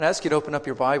I ask you to open up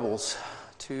your Bibles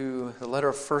to the letter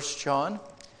of 1 John,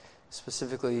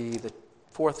 specifically the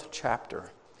 4th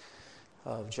chapter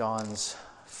of John's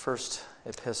first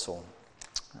epistle.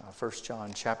 1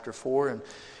 John chapter 4, and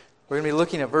we're going to be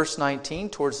looking at verse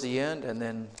 19 towards the end, and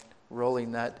then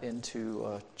rolling that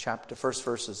into the first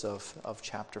verses of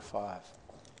chapter 5.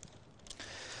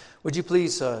 Would you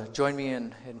please join me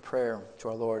in prayer to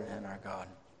our Lord and our God.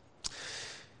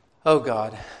 Oh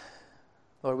God,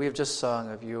 Lord, we have just sung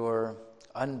of your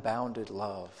unbounded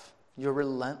love, your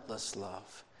relentless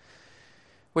love,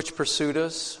 which pursued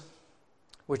us,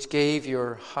 which gave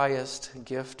your highest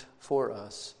gift for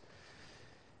us,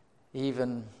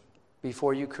 even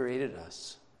before you created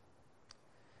us.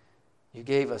 You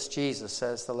gave us Jesus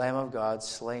as the Lamb of God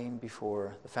slain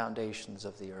before the foundations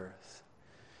of the earth.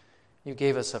 You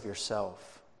gave us of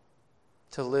yourself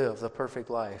to live the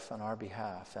perfect life on our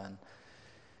behalf. And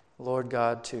Lord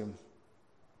God,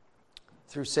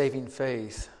 through saving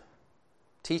faith,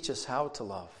 teach us how to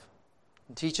love.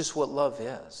 And teach us what love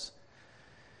is.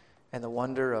 And the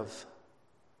wonder of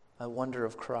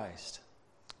Christ.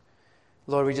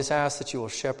 Lord, we just ask that you will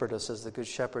shepherd us as the Good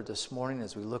Shepherd this morning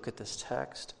as we look at this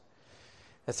text.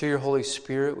 That through your Holy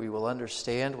Spirit we will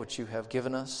understand what you have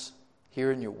given us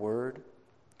here in your word.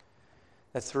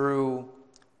 That through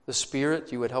the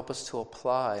Spirit you would help us to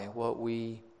apply what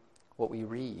we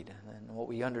read and what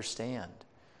we understand.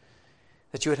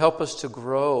 That you would help us to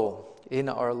grow in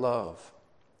our love.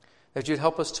 That you'd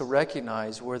help us to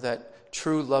recognize where that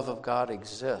true love of God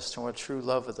exists and where true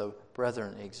love of the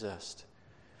brethren exists.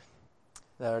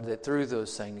 That through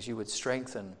those things you would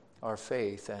strengthen our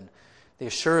faith and the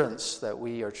assurance that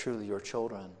we are truly your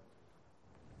children.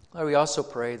 Lord, we also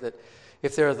pray that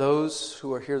if there are those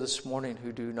who are here this morning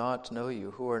who do not know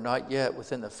you, who are not yet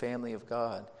within the family of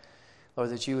God, Lord,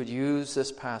 that you would use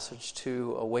this passage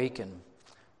to awaken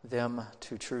them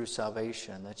to true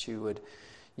salvation, that you would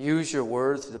use your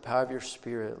word through the power of your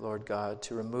Spirit, Lord God,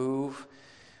 to remove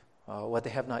what they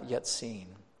have not yet seen,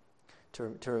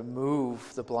 to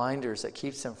remove the blinders that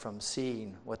keeps them from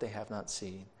seeing what they have not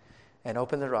seen, and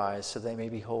open their eyes so they may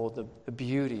behold the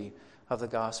beauty of the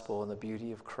gospel and the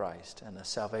beauty of Christ and the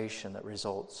salvation that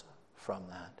results from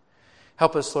that.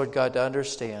 Help us, Lord God, to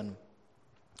understand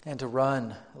and to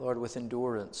run, Lord, with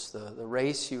endurance the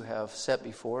race you have set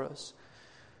before us,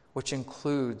 which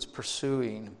includes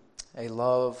pursuing a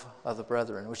love of the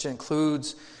brethren, which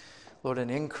includes, Lord, an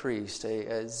increased,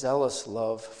 a zealous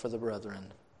love for the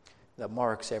brethren that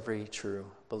marks every true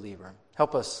believer.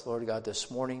 Help us, Lord God, this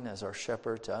morning as our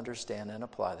shepherd to understand and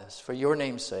apply this for your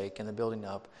name's sake and the building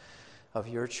up of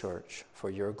your church for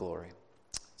your glory.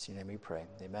 It's in your name we pray.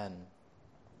 Amen.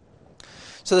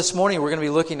 So this morning we're going to be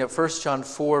looking at 1 John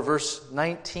 4, verse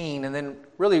 19, and then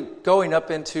really going up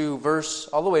into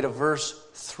all the way to verse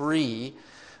 3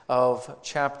 of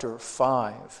chapter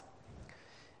 5.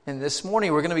 And this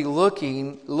morning we're going to be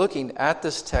looking at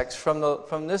this text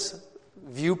from this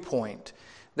viewpoint.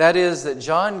 That is, that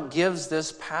John gives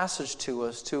this passage to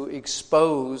us to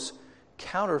expose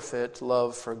counterfeit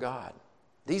love for God.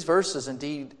 These verses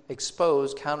indeed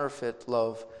expose counterfeit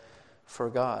love for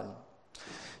God.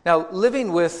 Now,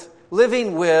 living with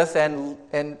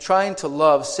and trying to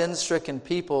love sin-stricken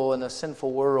people in a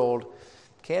sinful world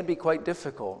can be quite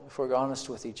difficult if we're honest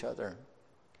with each other.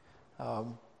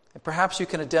 And perhaps you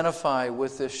can identify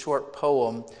with this short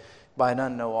poem by an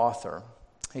unknown author.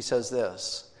 He says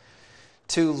this: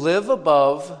 "To live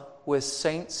above with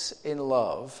saints in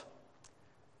love,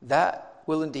 that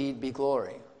will indeed be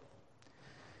glory.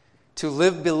 To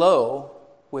live below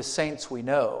with saints we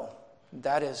know,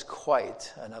 that is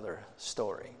quite another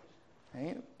story."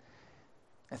 Right?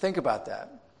 And think about that.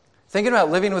 Thinking about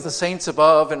living with the saints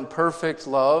above in perfect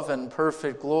love and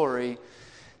perfect glory,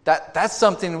 that's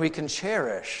something we can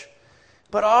cherish.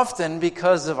 But often,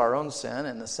 because of our own sin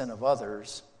and the sin of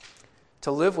others,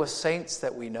 to live with saints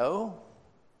that we know,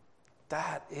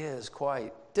 that is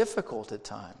quite difficult at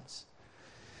times.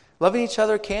 Loving each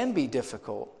other can be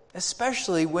difficult,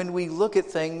 especially when we look at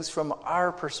things from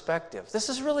our perspective. This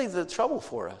is really the trouble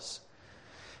for us.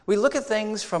 We look at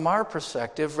things from our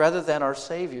perspective rather than our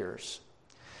Savior's.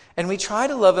 And we try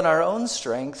to love in our own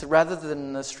strength rather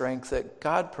than the strength that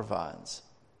God provides.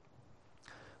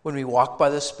 When we walk by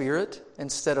the Spirit,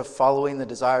 instead of following the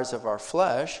desires of our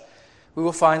flesh, we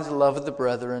will find the love of the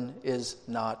brethren is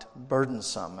not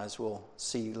burdensome, as we'll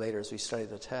see later as we study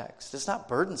the text. It's not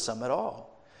burdensome at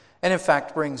all. And in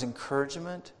fact brings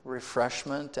encouragement,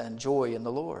 refreshment, and joy in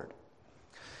the Lord.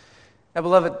 Now,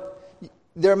 beloved,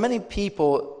 there are many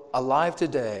people alive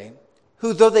today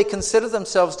who, though they consider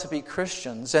themselves to be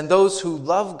Christians, and those who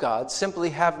love God, simply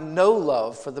have no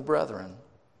love for the brethren.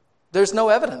 There's no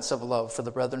evidence of love for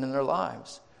the brethren in their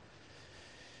lives.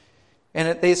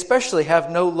 And they especially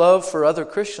have no love for other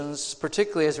Christians,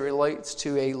 particularly as it relates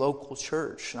to a local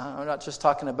church. And I'm not just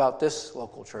talking about this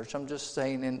local church. I'm just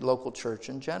saying in local church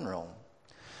in general.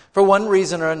 For one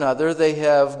reason or another, they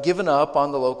have given up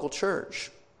on the local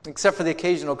church. Except for the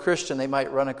occasional Christian they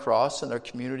might run across in their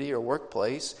community or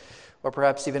workplace, or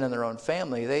perhaps even in their own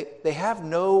family. They have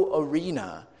no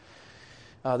arena.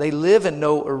 They live in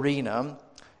no arena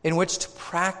in which to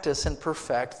practice and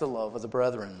perfect the love of the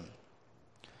brethren.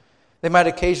 They might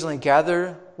occasionally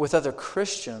gather with other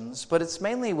Christians, but it's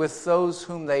mainly with those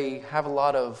whom they have a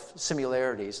lot of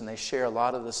similarities and they share a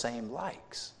lot of the same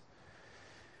likes.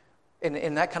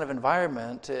 In that kind of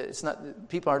environment,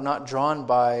 people are not drawn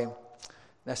by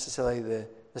necessarily the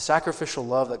sacrificial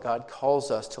love that God calls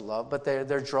us to love, but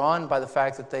they're drawn by the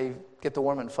fact that they get the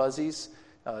warm and fuzzies,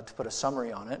 to put a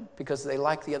summary on it, because they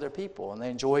like the other people and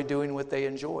they enjoy doing what they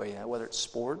enjoy, whether it's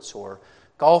sports or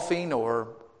golfing or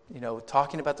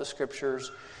talking about the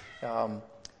Scriptures.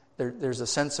 There's a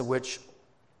sense of which,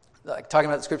 like, talking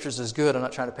about the Scriptures is good. I'm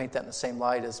not trying to paint that in the same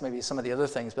light as maybe some of the other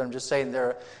things, but I'm just saying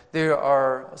there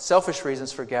are selfish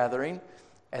reasons for gathering,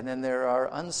 and then there are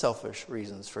unselfish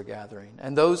reasons for gathering.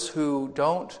 And those who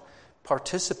don't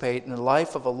participate in the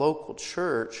life of a local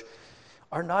church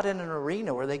are not in an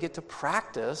arena where they get to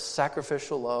practice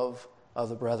sacrificial love of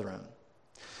the brethren.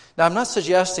 Now, I'm not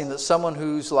suggesting that someone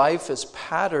whose life is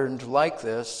patterned like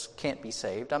this can't be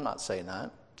saved. I'm not saying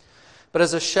that. But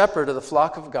as a shepherd of the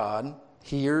flock of God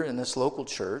here in this local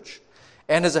church,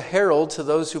 and as a herald to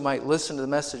those who might listen to the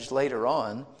message later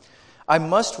on, I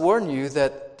must warn you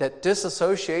that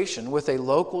disassociation with a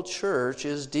local church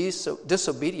is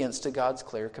disobedience to God's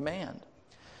clear command.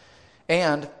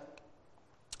 And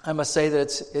I must say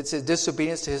that it's a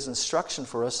disobedience to His instruction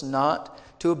for us not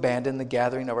to abandon the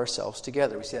gathering of ourselves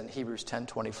together. We see that in Hebrews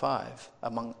 10:25,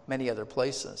 among many other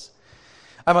places.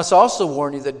 I must also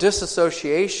warn you that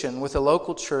disassociation with a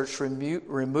local church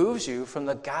removes you from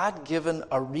the God-given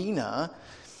arena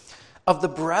of the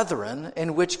brethren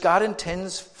in which God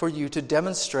intends for you to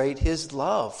demonstrate His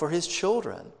love for His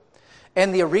children,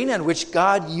 and the arena in which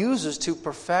God uses to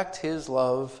perfect His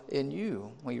love in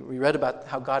you. We read about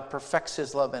how God perfects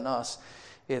His love in us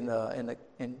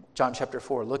in John chapter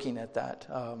 4, looking at that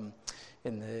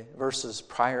in the verses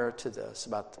prior to this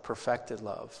about the perfected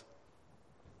love.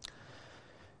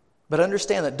 But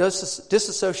understand that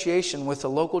disassociation with the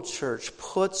local church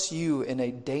puts you in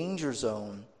a danger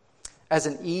zone as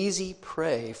an easy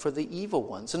prey for the evil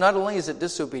one. So not only is it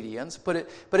disobedience, but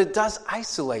it does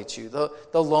isolate you.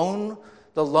 The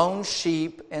lone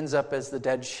sheep ends up as the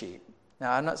dead sheep.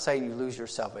 Now, I'm not saying you lose your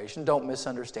salvation. Don't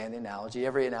misunderstand the analogy.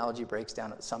 Every analogy breaks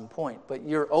down at some point. But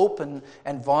you're open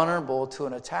and vulnerable to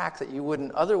an attack that you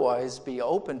wouldn't otherwise be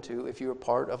open to if you were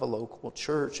part of a local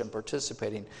church and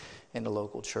participating in a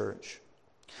local church.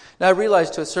 Now, I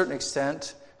realize to a certain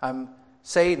extent I'm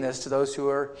saying this to those who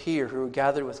are here, who are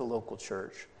gathered with a local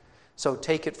church. So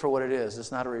take it for what it is.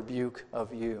 It's not a rebuke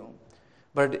of you.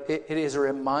 But it is a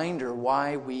reminder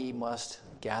why we must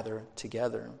gather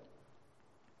together.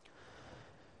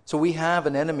 So we have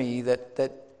an enemy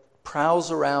that prowls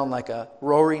around like a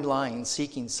roaring lion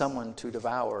seeking someone to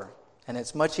devour. And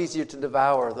it's much easier to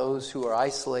devour those who are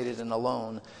isolated and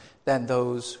alone than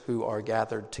those who are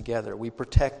gathered together. We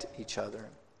protect each other.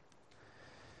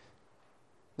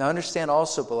 Now understand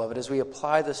also, beloved, as we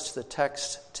apply this to the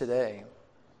text today,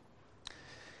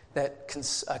 that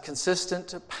a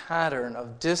consistent pattern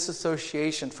of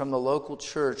disassociation from the local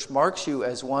church marks you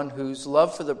as one whose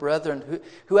love for the brethren,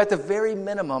 who at the very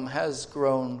minimum has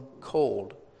grown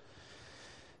cold.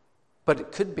 But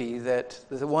it could be that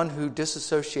the one who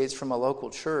disassociates from a local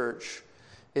church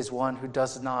is one who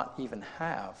does not even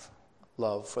have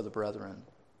love for the brethren.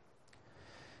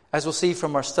 As we'll see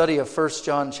from our study of 1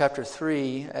 John chapter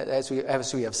 3, as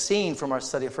we have seen from our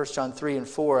study of 1 John 3 and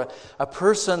 4, a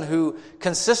person who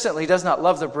consistently does not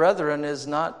love the brethren is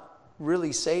not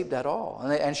really saved at all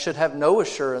and should have no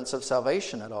assurance of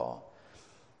salvation at all.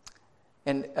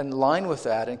 And in line with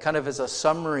that, and kind of as a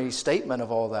summary statement of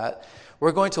all that,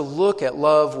 we're going to look at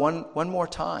love one more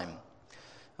time.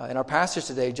 In our passage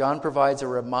today, John provides a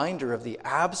reminder of the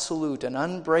absolute and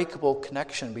unbreakable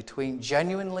connection between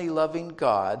genuinely loving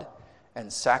God and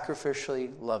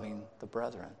sacrificially loving the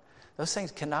brethren. Those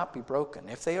things cannot be broken.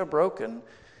 If they are broken,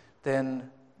 then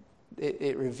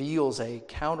it reveals a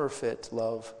counterfeit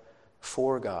love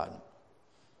for God.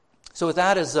 So with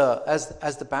that as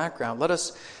the background, let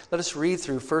us read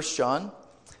through 1 John,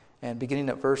 and beginning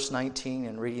at verse 19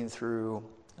 and reading through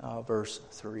verse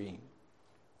 3.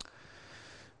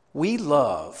 We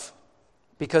love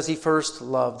because He first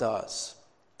loved us.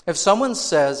 If someone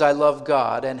says, I love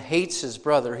God, and hates his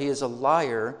brother, he is a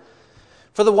liar.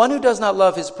 For the one who does not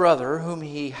love his brother, whom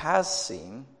he has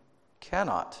seen,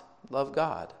 cannot love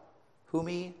God, whom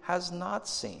he has not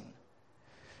seen.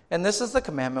 And this is the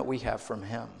commandment we have from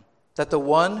him, that the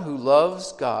one who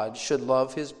loves God should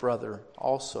love his brother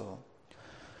also.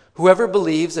 Whoever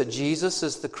believes that Jesus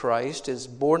is the Christ is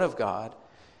born of God,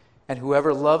 and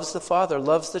whoever loves the Father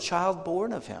loves the child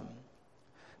born of him.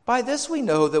 By this we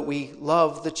know that we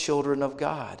love the children of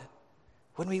God,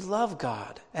 when we love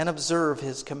God and observe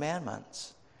his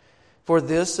commandments. For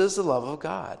this is the love of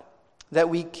God, that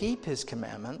we keep his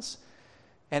commandments,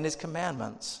 and his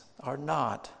commandments are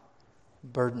not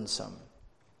burdensome.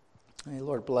 May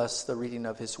Lord bless the reading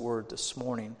of his word this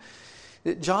morning.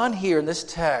 John here in this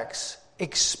text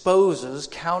exposes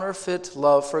counterfeit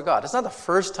love for God. It's not the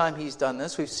first time he's done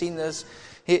this. We've seen this.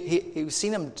 We've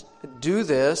seen him do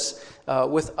this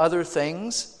with other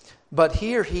things. But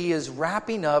here he is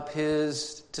wrapping up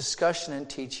his discussion and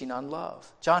teaching on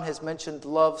love. John has mentioned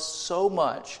love so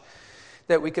much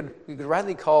that we could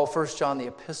rightly call 1 John the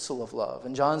epistle of love.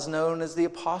 And John's known as the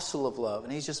apostle of love.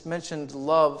 And he's just mentioned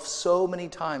love so many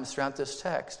times throughout this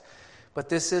text. But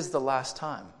this is the last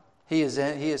time. He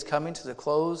is coming to the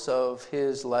close of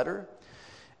his letter.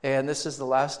 And this is the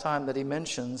last time that he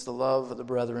mentions the love of the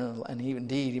brethren. And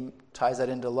indeed, he ties that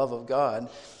into love of God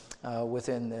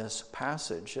within this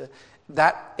passage.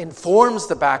 That informs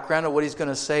the background of what he's going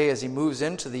to say as he moves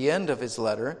into the end of his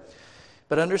letter.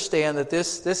 But understand that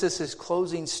this is his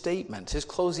closing statement, his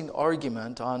closing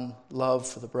argument on love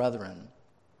for the brethren.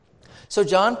 So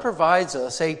John provides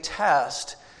us a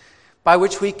test by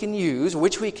which we can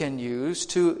use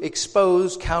to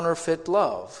expose counterfeit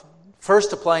love.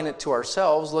 First, applying it to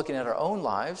ourselves, looking at our own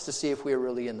lives to see if we are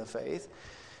really in the faith,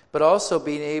 but also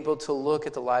being able to look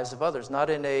at the lives of others, not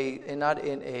in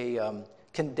a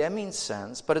condemning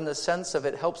sense, but in the sense of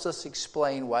it helps us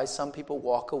explain why some people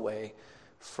walk away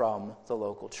from the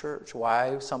local church,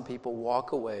 why some people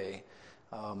walk away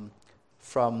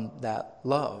from that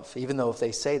love, even though if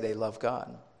they say they love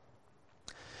God.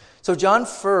 So John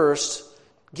first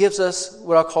gives us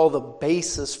what I'll call the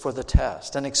basis for the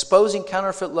test. And exposing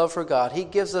counterfeit love for God, he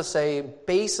gives us a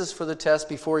basis for the test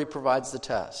before he provides the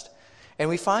test. And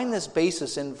we find this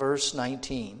basis in verse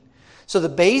 19. So the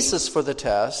basis for the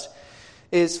test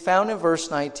is found in verse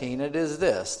 19. It is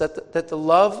this, that the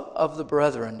love of the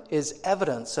brethren is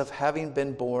evidence of having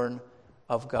been born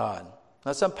of God.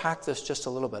 Let's unpack this just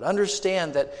a little bit.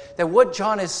 Understand that what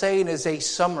John is saying is a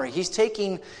summary. He's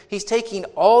taking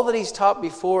all that he's taught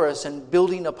before us and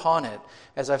building upon it.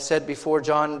 As I've said before,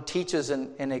 John teaches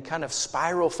in a kind of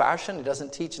spiral fashion. He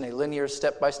doesn't teach in a linear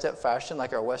step-by-step fashion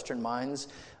like our Western minds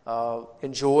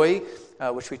enjoy,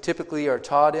 which we typically are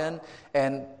taught in.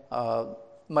 And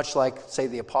much like, say,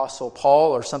 the Apostle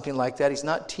Paul or something like that. He's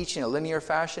not teaching a linear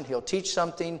fashion. He'll teach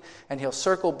something and he'll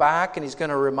circle back and he's going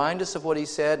to remind us of what he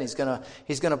said. And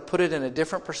he's going to put it in a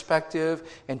different perspective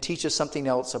and teach us something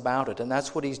else about it. And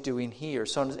that's what he's doing here.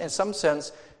 So in some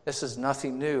sense, this is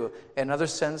nothing new. In another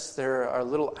sense, there are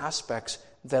little aspects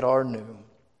that are new.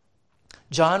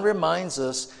 John reminds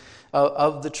us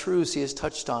of the truths he has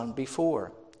touched on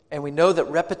before. And we know that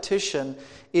repetition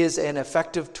is an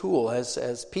effective tool,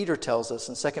 as Peter tells us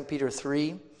in 2 Peter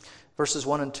 3, verses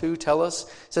 1 and 2 tell us.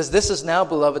 It says, "This is now,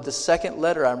 beloved, the second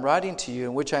letter I'm writing to you,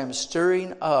 in which I am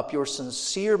stirring up your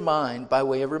sincere mind by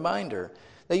way of reminder,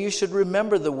 that you should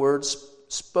remember the words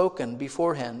spoken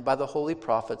beforehand by the holy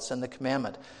prophets and the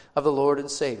commandment of the Lord and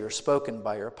Savior spoken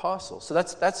by your apostles." So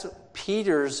that's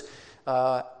Peter's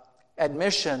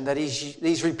admission that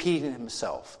he's repeating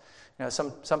himself. You know,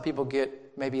 some people get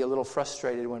maybe a little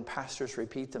frustrated when pastors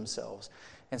repeat themselves.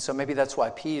 And so maybe that's why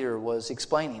Peter was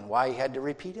explaining why he had to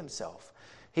repeat himself.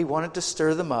 He wanted to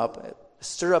stir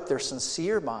up their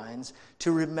sincere minds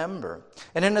to remember.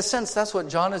 And in a sense, that's what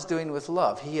John is doing with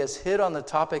love. He has hit on the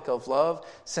topic of love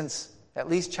since at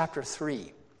least chapter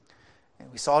 3.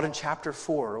 And we saw it in chapter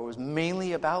 4. It was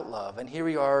mainly about love. And here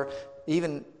we are,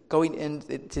 even going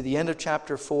into the end of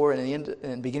chapter 4 and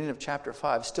the beginning of chapter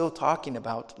 5, still talking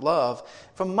about love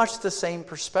from much the same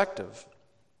perspective.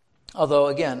 Although,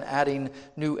 again, adding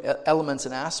new elements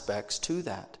and aspects to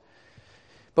that.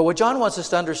 But what John wants us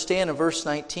to understand in verse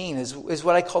 19 is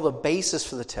what I call the basis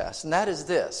for the test. And that is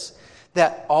this,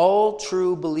 that all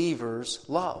true believers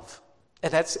love.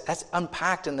 And that's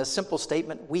unpacked in the simple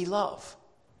statement, we love.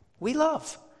 We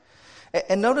love.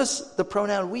 And notice the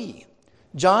pronoun we.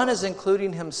 John is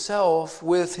including himself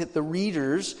with the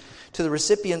readers to the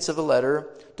recipients of the letter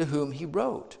to whom he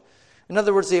wrote. In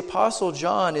other words, the Apostle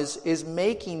John is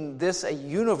making this a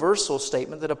universal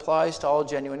statement that applies to all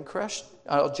genuine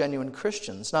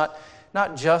Christians, not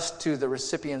not just to the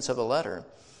recipients of the letter.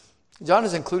 John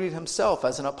is including himself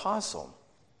as an apostle.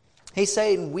 He's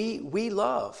saying we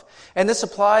love. And this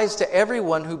applies to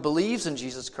everyone who believes in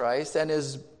Jesus Christ and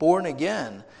is born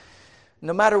again,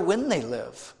 no matter when they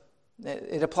live.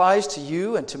 It applies to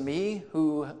you and to me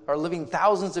who are living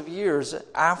thousands of years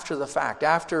after the fact,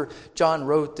 after John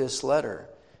wrote this letter,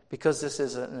 because this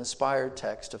is an inspired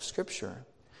text of Scripture.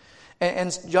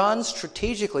 And John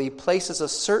strategically places a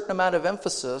certain amount of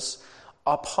emphasis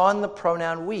upon the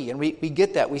pronoun we. And we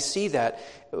get that, we see that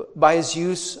by his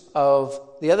use of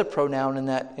the other pronoun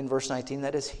in verse 19,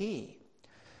 that is he.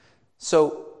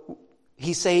 So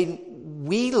he's saying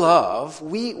we love,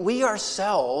 we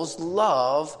ourselves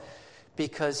love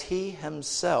because he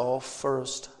himself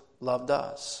first loved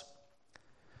us.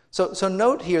 So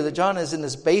note here that John is in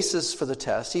this basis for the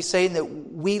test. He's saying that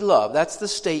we love. That's the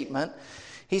statement.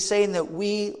 He's saying that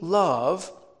we love,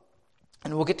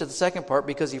 and we'll get to the second part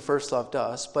because he first loved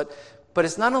us. But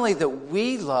it's not only that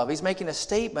we love. He's making a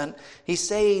statement. He's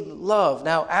saying love.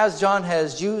 Now, as John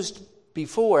has used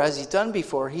before, as he's done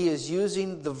before, he is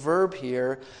using the verb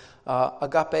here,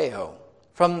 agapeo,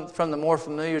 from the more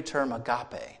familiar term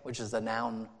agape, which is the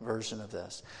noun version of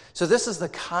this. So this is the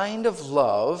kind of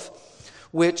love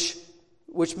which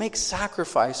makes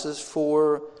sacrifices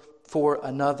for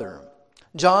another.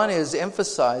 John is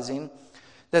emphasizing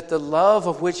that the love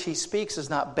of which he speaks is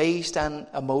not based on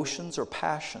emotions or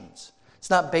passions. It's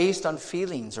not based on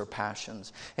feelings or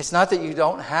passions. It's not that you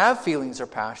don't have feelings or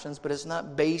passions, but it's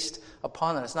not based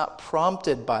upon that. It's not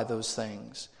prompted by those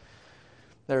things.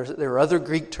 There are other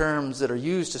Greek terms that are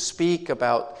used to speak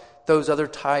about those other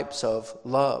types of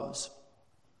loves.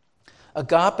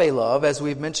 Agape love, as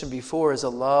we've mentioned before, is a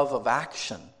love of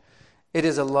action. It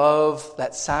is a love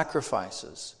that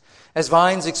sacrifices. As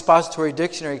Vine's Expository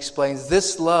Dictionary explains,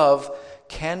 this love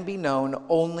can be known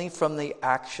only from the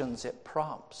actions it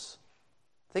prompts.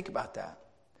 Think about that.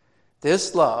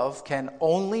 This love can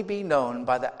only be known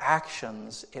by the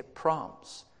actions it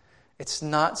prompts. It's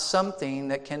not something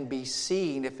that can be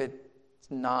seen if it's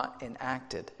not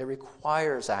enacted. It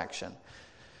requires action.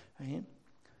 Right?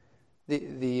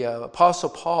 The Apostle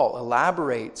Paul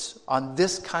elaborates on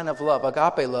this kind of love,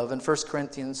 agape love, in 1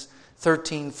 Corinthians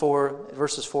 13,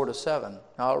 verses 4 to 7.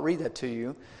 Now, I'll read that to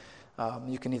you.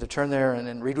 You can either turn there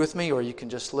and read with me, or you can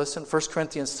just listen. 1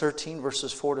 Corinthians 13,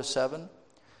 verses 4 to 7.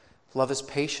 Love is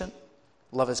patient,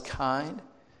 love is kind,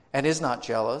 and is not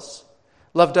jealous.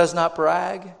 Love does not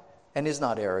brag, and is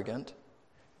not arrogant.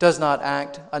 Does not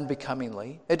act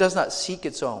unbecomingly. It does not seek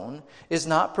its own, is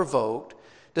not provoked,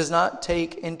 does not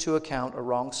take into account a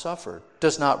wrong suffered,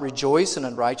 does not rejoice in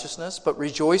unrighteousness, but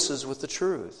rejoices with the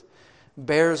truth,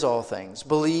 bears all things,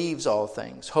 believes all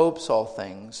things, hopes all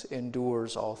things,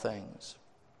 endures all things.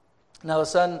 Now, the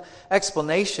sudden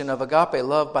explanation of agape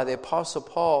love by the Apostle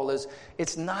Paul is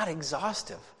it's not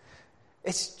exhaustive.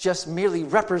 It's just merely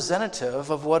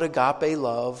representative of what agape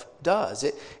love does.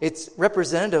 It's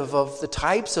representative of the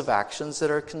types of actions that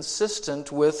are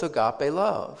consistent with agape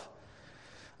love.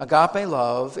 Agape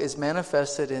love is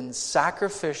manifested in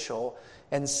sacrificial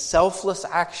and selfless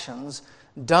actions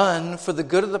done for the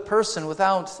good of the person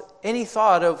without any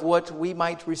thought of what we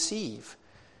might receive.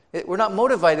 We're not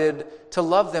motivated to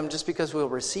love them just because we'll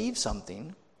receive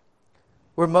something.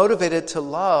 We're motivated to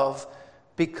love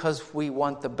because we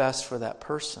want the best for that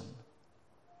person.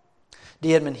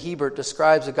 D. Edmond Hebert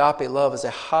describes agape love as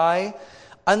a high,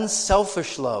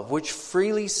 unselfish love which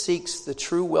freely seeks the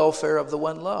true welfare of the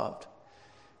one loved.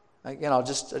 Again, I'll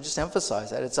just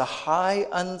emphasize that. It's a high,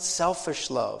 unselfish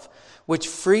love which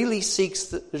freely seeks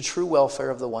the true welfare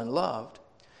of the one loved.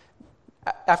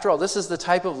 After all, this is the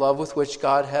type of love with which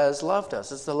God has loved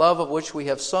us. It's the love of which we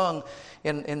have sung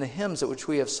in the hymns at which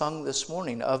we have sung this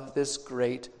morning, of this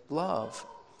great love.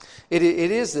 It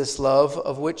is this love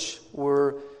of which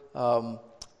we're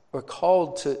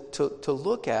called to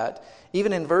look at.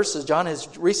 Even in verses, John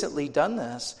has recently done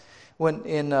this when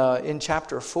in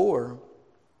chapter 4,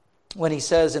 when he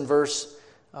says in verse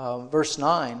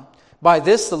 9, "By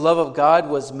this the love of God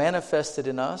was manifested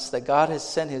in us, that God has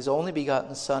sent his only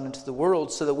begotten Son into the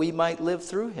world so that we might live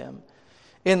through him.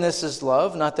 In this is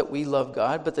love, not that we love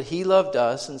God, but that he loved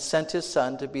us and sent his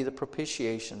Son to be the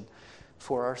propitiation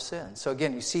for our sins." So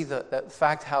again, you see that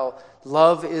fact how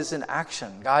love is in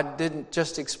action. God didn't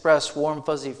just express warm,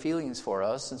 fuzzy feelings for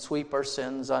us and sweep our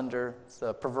sins under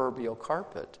the proverbial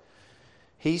carpet.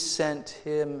 He sent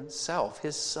himself,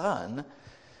 his Son,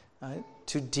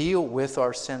 to deal with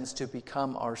our sins, to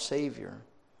become our Savior,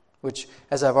 which,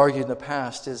 as I've argued in the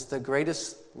past, is the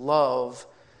greatest love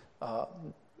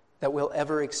that we'll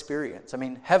ever experience. I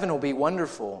mean, heaven will be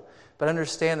wonderful, but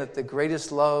understand that the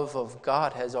greatest love of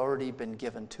God has already been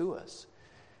given to us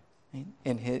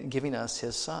in giving us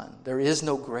His Son. There is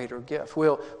no greater gift.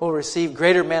 We'll receive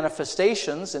greater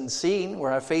manifestations in seeing,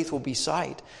 where our faith will be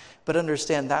sight, but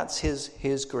understand that's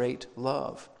His great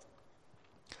love.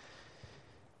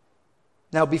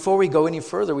 Now, before we go any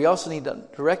further, we also need to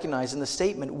recognize in the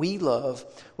statement, we love,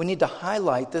 we need to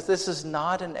highlight that this is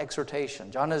not an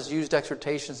exhortation. John has used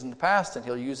exhortations in the past, and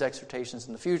he'll use exhortations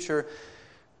in the future,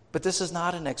 but this is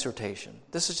not an exhortation.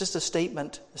 This is just a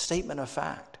statement of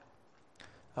fact.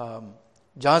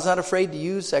 John's not afraid to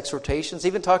use exhortations,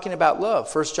 even talking about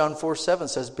love. 1 John 4:7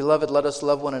 says, "Beloved, let us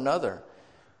love one another,"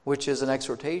 which is an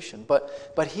exhortation.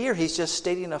 But here he's just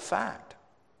stating a fact.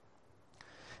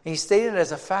 And he's stating it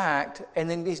as a fact, and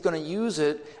then he's going to use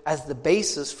it as the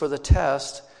basis for the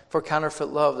test for counterfeit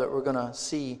love that we're going to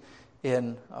see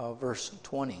in verse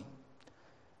 20.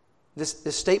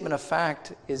 This statement of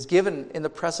fact is given in the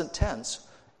present tense,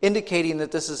 indicating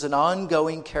that this is an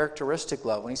ongoing characteristic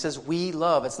love. When he says we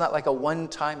love, it's not like a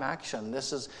one-time action.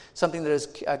 This is something that is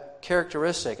a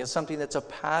characteristic. It's something that's a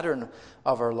pattern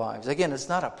of our lives. Again, it's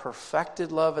not a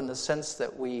perfected love in the sense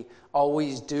that we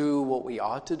always do what we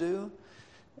ought to do.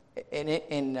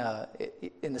 In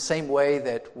the same way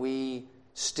that we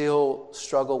still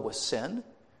struggle with sin,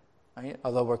 right?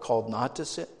 Although we're called not to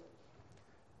sin.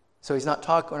 So we're not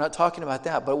talking about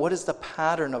that. But what is the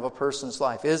pattern of a person's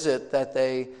life? Is it that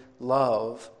they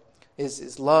love?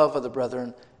 Is love of the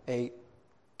brethren a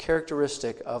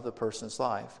characteristic of the person's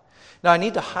life? Now I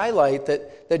need to highlight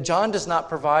that John does not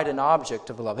provide an object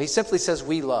of love. He simply says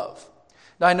we love.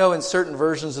 Now I know in certain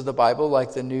versions of the Bible,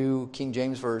 like the New King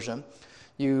James Version,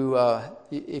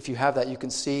 if you have that, you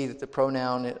can see that the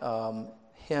pronoun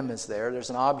him is there. There's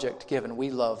an object given. We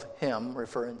love him,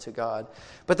 referring to God.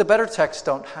 But the better texts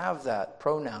don't have that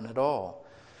pronoun at all.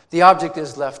 The object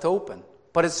is left open,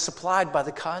 but it's supplied by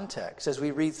the context as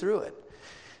we read through it.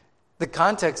 The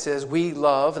context is we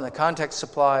love, and the context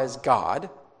supplies God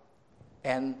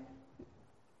and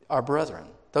our brethren.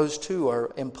 Those two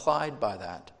are implied by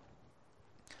that.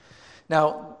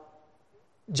 Now,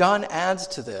 John adds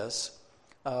to this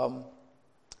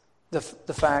the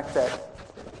fact that,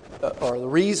 or the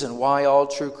reason why all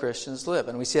true Christians live.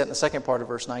 And we see that in the second part of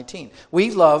verse 19.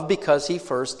 We love because he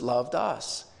first loved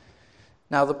us.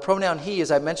 Now the pronoun he,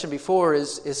 as I mentioned before,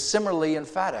 is similarly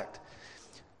emphatic.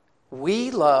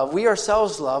 We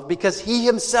ourselves love because he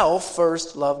himself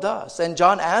first loved us. And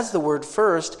John adds the word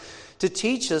first to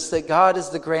teach us that God is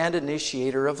the grand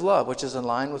initiator of love, which is in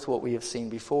line with what we have seen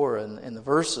before in the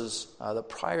verses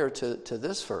prior to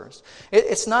this verse.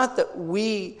 It's not that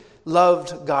we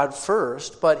loved God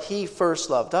first, but he first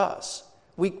loved us.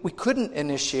 We couldn't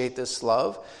initiate this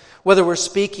love, whether we're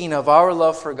speaking of our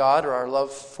love for God or our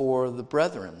love for the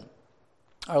brethren,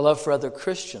 our love for other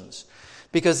Christians.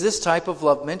 Because this type of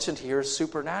love mentioned here is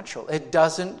supernatural. It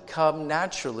doesn't come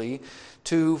naturally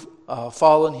to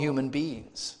fallen human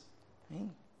beings.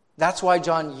 That's why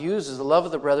John uses the love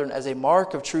of the brethren as a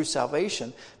mark of true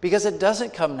salvation, because it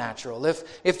doesn't come natural.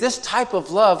 If this type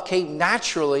of love came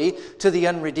naturally to the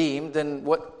unredeemed, then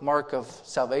what mark of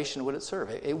salvation would it serve?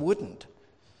 It wouldn't.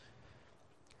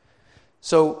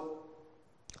 So,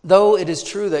 though it is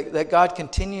true that God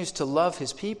continues to love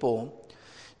his people,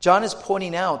 John is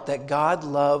pointing out that God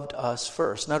loved us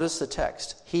first. Notice the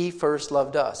text. He first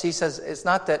loved us. He says it's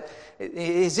not that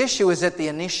his issue is at the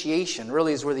initiation,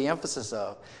 really is where the emphasis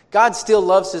of. God still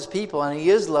loves his people, and he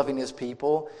is loving his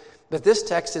people, but this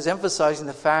text is emphasizing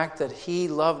the fact that he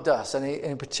loved us in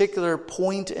a particular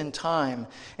point in time.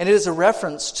 And it is a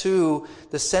reference to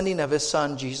the sending of his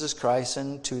Son, Jesus Christ,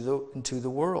 into the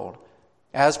world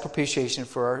as propitiation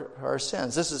for our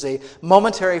sins. This is a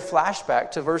momentary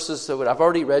flashback to verses that I've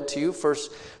already read to you.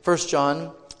 1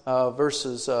 John 4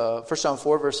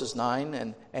 verses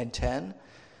 9 and 10.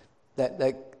 That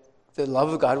the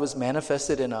love of God was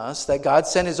manifested in us, that God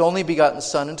sent his only begotten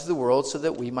Son into the world so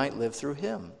that we might live through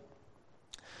him.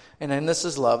 And then this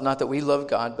is love, not that we love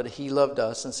God, but he loved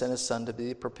us and sent his Son to be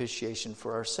the propitiation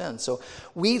for our sins. So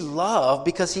we love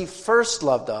because he first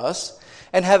loved us,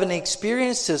 and having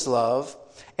experienced his love,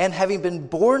 and having been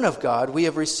born of God, we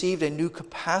have received a new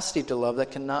capacity to love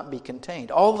that cannot be contained.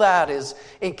 All that is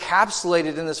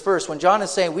encapsulated in this verse. When John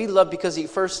is saying we love because he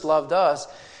first loved us,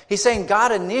 he's saying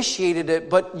God initiated it,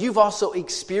 but you've also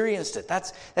experienced it.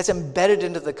 That's embedded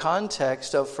into the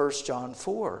context of 1 John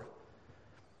 4.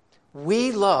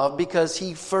 We love because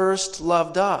he first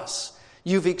loved us.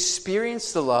 You've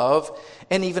experienced the love,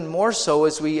 and even more so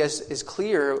as is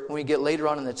clear when we get later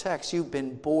on in the text, you've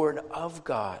been born of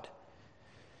God.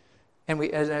 And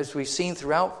as we've seen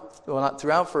throughout, well, not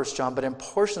throughout 1 John, but in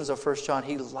portions of 1 John,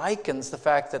 he likens the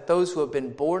fact that those who have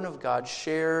been born of God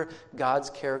share God's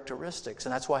characteristics.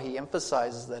 And that's why he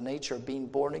emphasizes the nature of being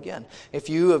born again. If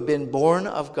you have been born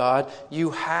of God,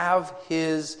 you have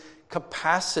his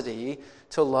capacity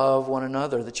to love one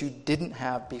another that you didn't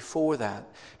have before that.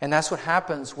 And that's what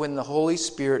happens when the Holy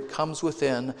Spirit comes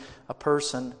within a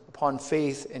person upon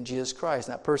faith in Jesus Christ.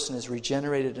 And that person is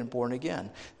regenerated and born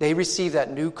again. They receive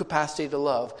that new capacity to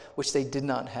love, which they did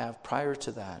not have prior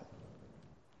to that.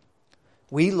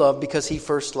 We love because he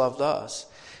first loved us.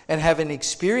 And having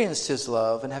experienced his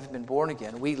love and having been born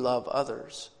again, we love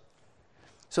others.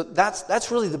 So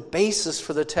that's really the basis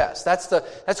for the test. That's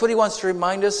what he wants to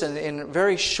remind us in a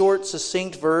very short,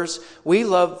 succinct verse. We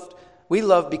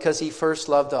love because he first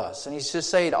loved us. And he's just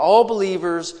saying all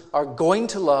believers are going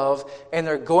to love, and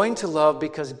they're going to love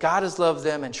because God has loved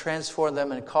them and transformed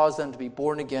them and caused them to be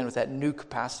born again with that new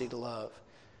capacity to love.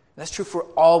 And that's true for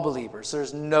all believers.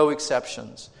 There's no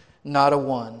exceptions, not a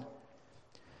one.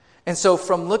 And so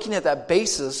from looking at that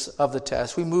basis of the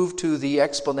test, we move to the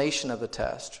explanation of the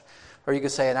test. Or you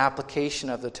could say an application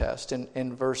of the test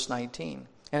in verse 19.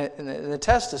 And the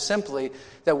test is simply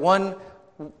that one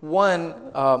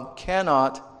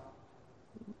cannot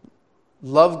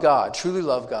love God, truly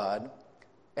love God,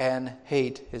 and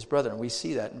hate his brother. And we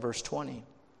see that in verse 20.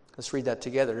 Let's read that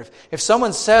together. If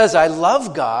someone says, I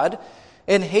love God,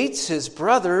 and hates his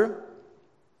brother,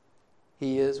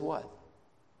 he is what?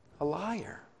 A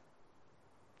liar.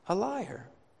 A liar.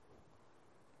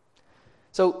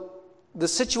 So, the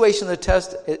situation of the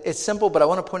test, it's simple, but I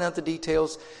want to point out the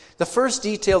details. The first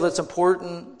detail that's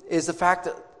important is the fact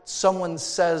that someone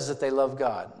says that they love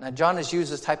God. Now, John has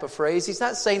used this type of phrase. He's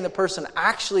not saying the person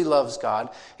actually loves God.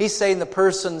 He's saying the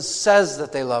person says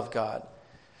that they love God.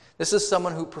 This is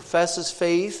someone who professes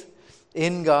faith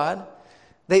in God.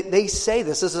 They say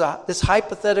this. This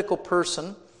hypothetical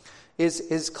person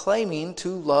is claiming to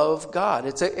love God.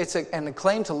 And the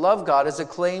claim to love God is a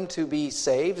claim to be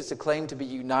saved. It's a claim to be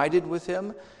united with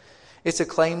him. It's a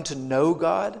claim to know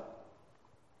God.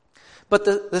 But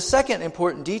the second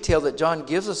important detail that John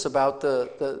gives us about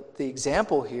the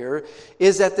example here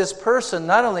is that this person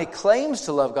not only claims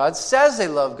to love God, says they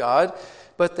love God,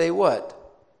 but they what?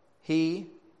 He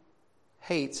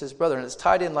hates his brother. And it's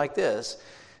tied in like this.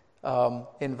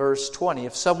 In verse 20,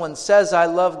 if someone says, I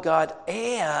love God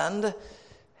and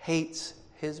hates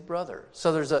his brother.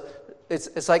 So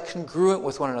it's like congruent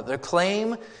with one another. Their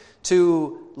claim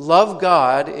to love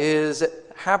God is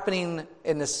happening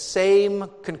in the same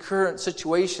concurrent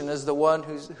situation as the one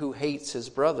who hates his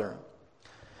brother.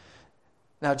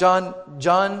 Now,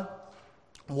 John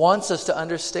wants us to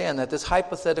understand that this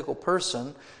hypothetical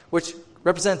person, which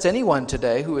represents anyone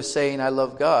today who is saying, I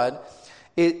love God,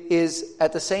 it is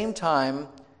at the same time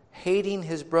hating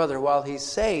his brother while he's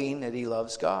saying that he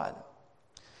loves God.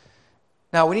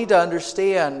 Now we need to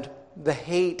understand the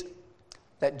hate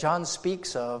that John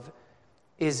speaks of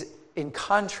is in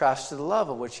contrast to the love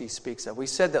of which he speaks of. We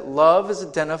said that love is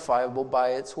identifiable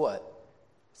by its what?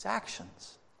 Its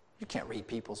actions. You can't read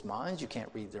people's minds. You can't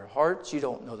read their hearts. You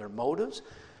don't know their motives.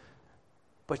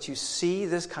 But you see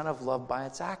this kind of love by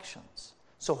its actions.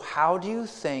 So how do you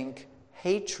think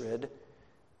hatred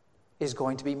is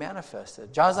going to be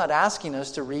manifested? John's not asking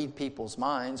us to read people's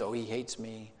minds. Oh, he hates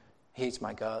me. He hates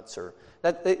my guts. Or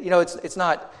that. It's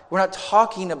not. We're not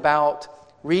talking about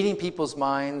reading people's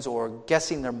minds or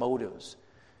guessing their motives.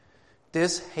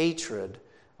 This hatred,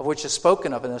 of which is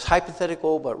spoken of in this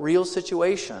hypothetical but real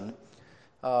situation,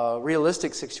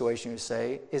 realistic situation, you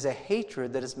say, is a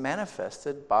hatred that is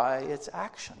manifested by its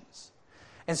actions.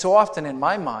 And so often in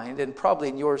my mind, and probably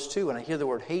in yours too, when I hear the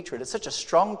word hatred, it's such a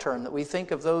strong term that we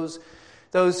think of those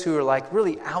who are like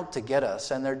really out to get us,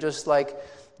 and they're just like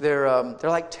they're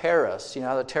like terrorists. You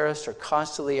know, the terrorists are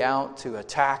constantly out to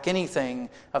attack anything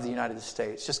of the United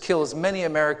States, just kill as many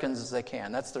Americans as they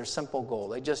can. That's their simple goal.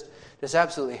 They just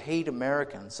absolutely hate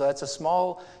Americans. So that's a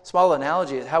small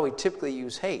analogy of how we typically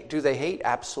use hate. Do they hate?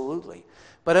 Absolutely.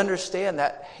 But understand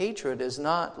that hatred is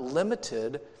not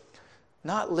limited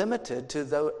to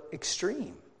the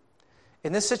extreme.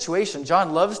 In this situation,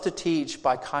 John loves to teach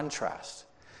by contrast.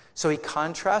 So he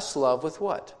contrasts love with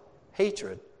what?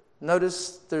 Hatred.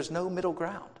 Notice there's no middle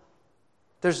ground.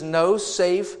 There's no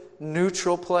safe,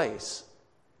 neutral place.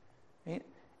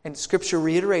 And Scripture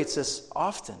reiterates this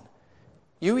often.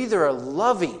 You either are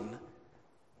loving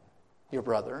your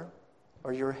brother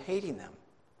or you're hating them.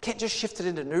 You can't just shift it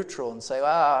into neutral and say,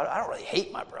 well, I don't really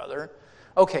hate my brother.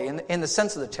 Okay, in the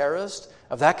sense of the terrorist,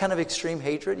 of that kind of extreme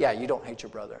hatred, yeah, you don't hate your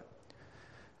brother.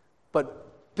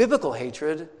 But biblical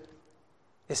hatred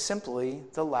is simply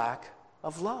the lack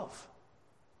of love.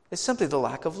 is simply the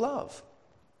lack of love.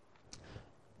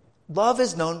 Love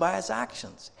is known by its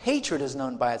actions. Hatred is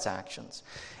known by its actions.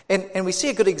 And we see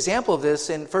a good example of this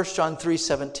in 1 John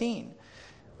 3:17,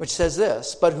 which says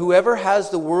this, "But whoever has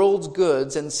the world's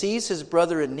goods and sees his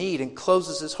brother in need and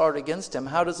closes his heart against him,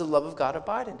 how does the love of God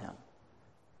abide in him?"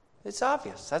 It's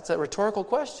obvious. That's a rhetorical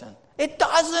question. It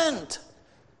doesn't.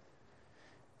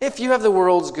 If you have the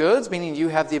world's goods, meaning you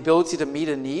have the ability to meet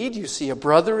a need, you see a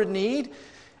brother in need,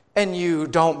 and you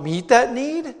don't meet that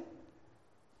need,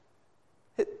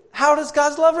 how does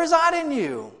God's love reside in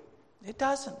you? It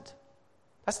doesn't.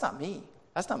 That's not me.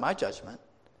 That's not my judgment.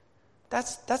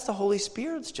 That's the Holy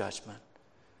Spirit's judgment.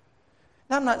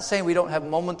 Now, I'm not saying we don't have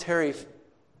momentary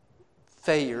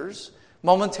failures,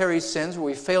 momentary sins where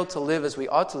we fail to live as we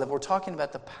ought to live. We're talking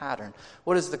about the pattern.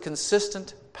 What is the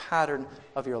consistent pattern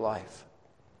of your life?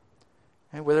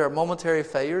 And where there are momentary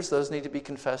failures, those need to be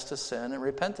confessed as sin and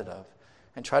repented of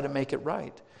and try to make it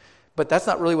right. But that's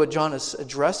not really what John is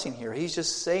addressing here. He's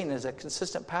just saying there's a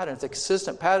consistent pattern. If the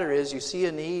consistent pattern is you see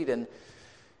a need and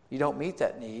you don't meet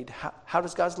that need, how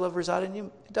does God's love reside in you?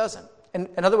 It doesn't. And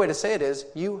another way to say it is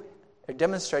you are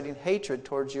demonstrating hatred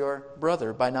towards your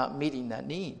brother by not meeting that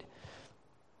need.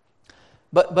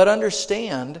 But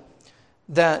understand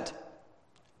that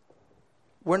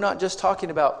we're not just talking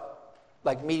about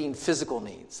like meeting physical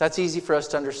needs. That's easy for us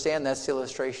to understand. That's the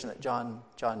illustration that John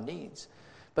needs.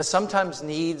 But sometimes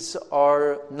needs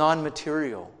are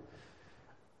non-material.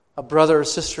 A brother or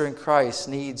sister in Christ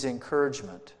needs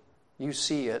encouragement. You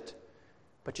see it,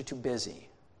 but you're too busy.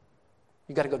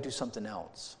 You got to go do something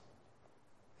else.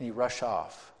 And you rush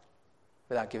off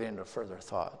without giving it a further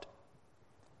thought.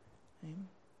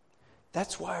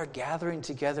 That's why our gathering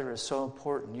together is so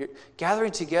important.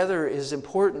 Gathering together is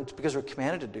important because we're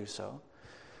commanded to do so.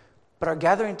 But our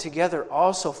gathering together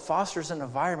also fosters an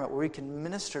environment where we can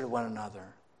minister to one another.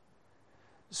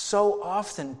 So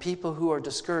often people who are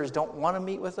discouraged don't want to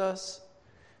meet with us,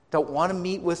 don't want to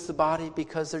meet with the body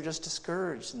because they're just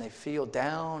discouraged and they feel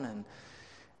down.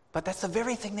 But that's the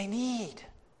very thing they need.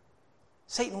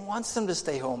 Satan wants them to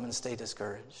stay home and stay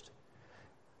discouraged.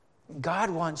 God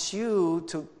wants you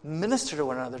to minister to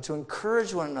one another, to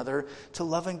encourage one another to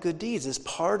love and good deeds. It's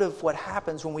part of what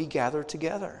happens when we gather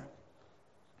together.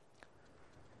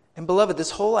 And beloved,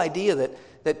 this whole idea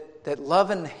that love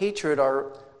and hatred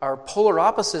are polar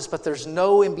opposites, but there's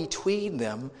no in between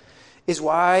them, is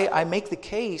why I make the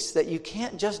case that you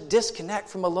can't just disconnect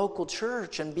from a local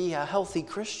church and be a healthy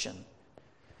Christian.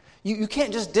 You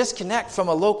can't just disconnect from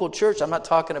a local church. I'm not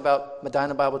talking about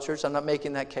Medina Bible Church. I'm not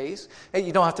making that case. Hey,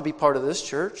 you don't have to be part of this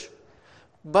church,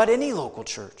 but any local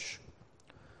church.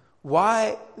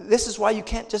 Why? This is why you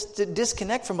can't just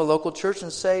disconnect from a local church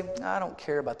and say, I don't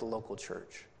care about the local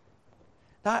church.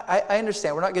 Now, I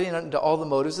understand. We're not getting into all the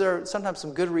motives. There are sometimes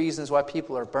some good reasons why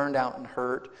people are burned out and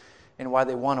hurt and why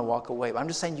they want to walk away. But I'm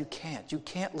just saying you can't. You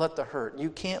can't let the hurt. You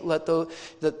can't let the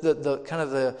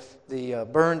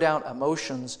burned out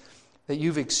emotions that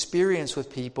you've experienced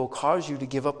with people cause you to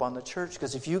give up on the church.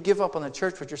 Because if you give up on the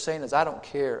church, what you're saying is, I don't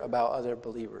care about other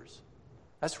believers.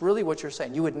 That's really what you're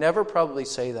saying. You would never probably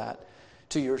say that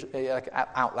to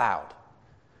out loud.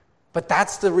 But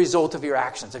that's the result of your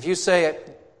actions. If you say,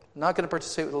 I'm not going to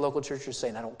participate with the local church, you're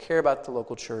saying, I don't care about the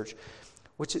local church.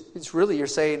 Which is really, you're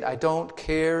saying, I don't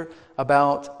care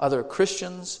about other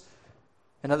Christians.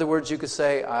 In other words, you could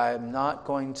say, I'm not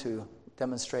going to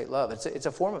demonstrate love. It's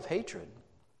a form of hatred.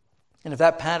 And if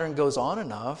that pattern goes on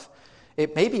enough,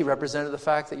 it may be representative of the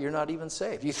fact that you're not even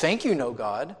saved. You think you know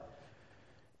God,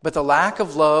 but the lack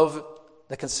of love,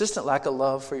 the consistent lack of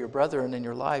love for your brethren in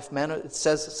your life, man, it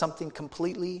says something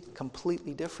completely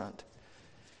different.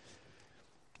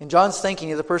 In John's thinking,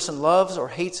 either the person loves or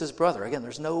hates his brother. Again,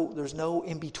 there's no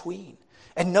in between.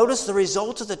 And notice the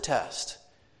result of the test,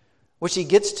 which he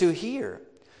gets to here.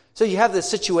 So you have this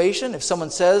situation, if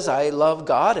someone says, I love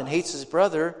God and hates his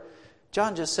brother,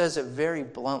 John just says it very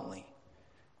bluntly,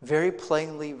 very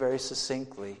plainly, very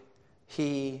succinctly.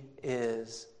 He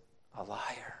is a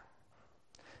liar.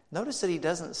 Notice that he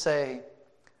doesn't say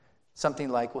something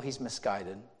like, well, he's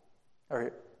misguided,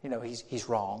 or, he's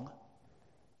wrong.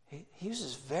 He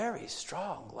uses very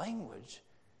strong language.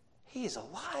 He is a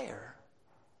liar.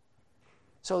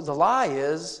 So the lie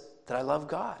is that I love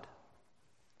God.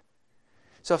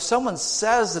 So if someone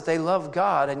says that they love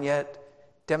God and yet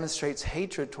demonstrates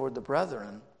hatred toward the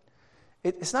brethren,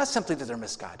 it's not simply that they're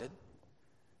misguided.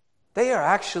 They are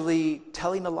actually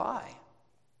telling a lie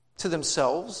to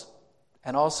themselves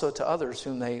and also to others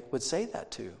whom they would say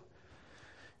that to.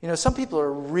 Some people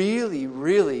are really,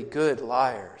 really good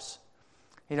liars.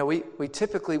 We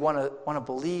typically want to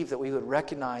believe that we would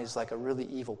recognize like a really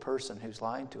evil person who's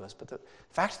lying to us. But the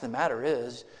fact of the matter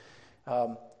is,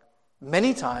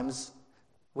 many times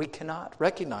we cannot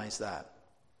recognize that,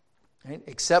 right?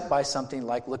 Except by something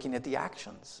like looking at the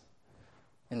actions.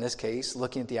 In this case,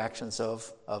 looking at the actions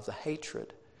of the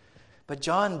hatred. But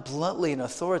John bluntly and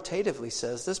authoritatively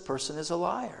says this person is a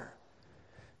liar.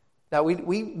 Now,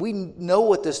 we know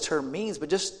what this term means, but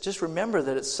just remember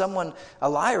that a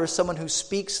liar is someone who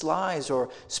speaks lies or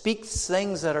speaks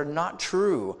things that are not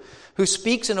true, who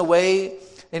speaks in a way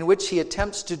in which he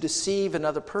attempts to deceive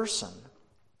another person.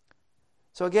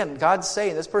 So again, God's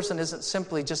saying this person isn't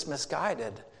simply just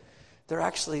misguided. They're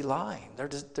actually lying.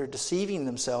 They're deceiving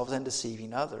themselves and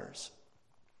deceiving others.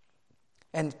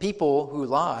 And people who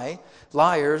lie,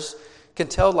 liars, can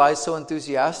tell lies so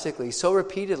enthusiastically, so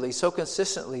repeatedly, so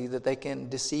consistently that they can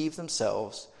deceive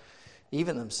themselves,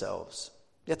 even themselves.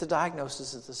 Yet the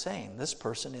diagnosis is the same. This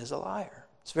person is a liar.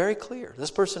 It's very clear.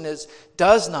 This person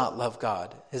does not love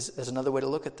God, is another way to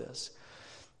look at this.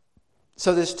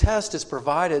 So this test is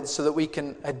provided so that we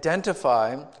can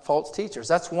identify false teachers.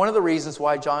 That's one of the reasons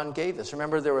why John gave this.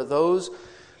 Remember, there were those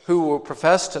who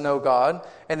professed to know God,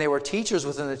 and they were teachers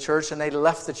within the church, and they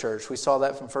left the church. We saw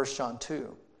that from 1 John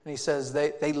 2. And he says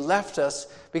they left us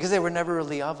because they were never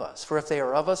really of us. For if they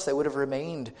are of us, they would have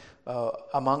remained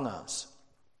among us.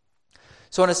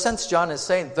 So in a sense, John is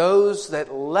saying those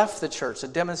that left the church,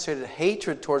 that demonstrated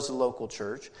hatred towards the local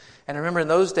church. And remember, in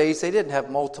those days, they didn't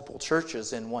have multiple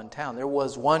churches in one town. There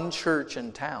was one church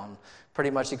in town,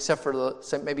 pretty much, except for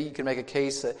maybe you can make a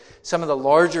case that some of the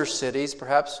larger cities,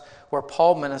 perhaps where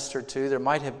Paul ministered to, there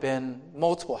might have been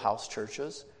multiple house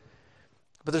churches.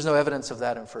 But there's no evidence of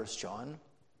that in 1 John.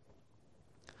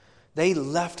 They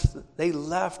left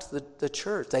the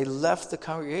church. They left the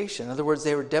congregation. In other words,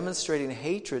 they were demonstrating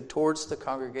hatred towards the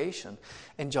congregation.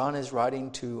 And John is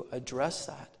writing to address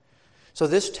that. So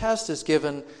this test is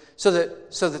given so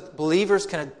that believers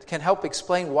can help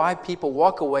explain why people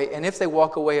walk away. And if they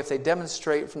walk away, if they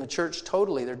demonstrate from the church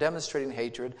totally, they're demonstrating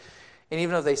hatred. And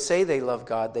even though they say they love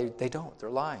God, they don't. They're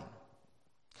lying.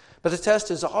 But the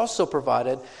test is also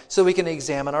provided so we can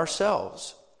examine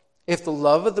ourselves. If the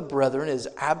love of the brethren is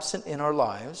absent in our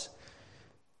lives,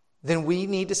 then we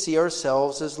need to see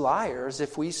ourselves as liars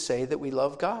if we say that we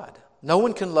love God. No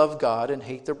one can love God and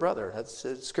hate their brother.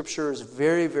 Scripture is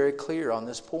very, very clear on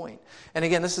this point. And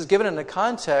again, this is given in a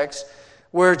context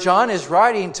where John is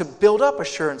writing to build up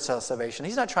assurance of salvation.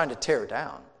 He's not trying to tear it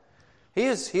down. He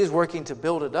is working to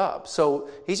build it up. So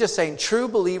he's just saying true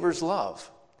believers love.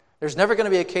 There's never going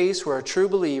to be a case where a true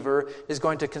believer is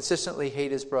going to consistently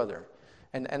hate his brother.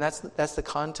 And that's the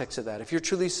context of that. If you're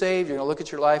truly saved, you're going to look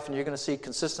at your life and you're going to see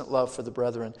consistent love for the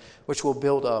brethren, which will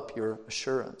build up your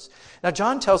assurance. Now,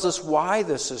 John tells us why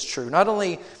this is true. Not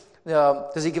only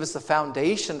does he give us the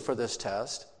foundation for this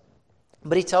test,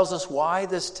 but he tells us why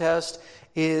this test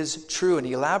is true. And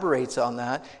he elaborates on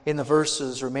that in the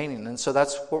verses remaining. And so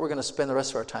that's what we're going to spend the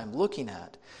rest of our time looking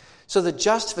at. So the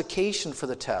justification for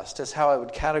the test is how I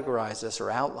would categorize this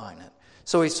or outline it.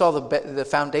 So we saw the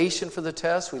foundation for the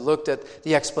test. We looked at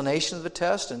the explanation of the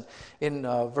test in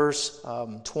verse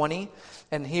 20.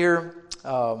 And here,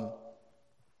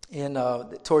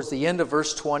 towards the end of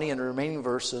verse 20 and the remaining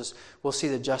verses, we'll see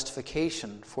the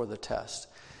justification for the test.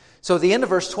 So at the end of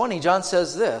verse 20, John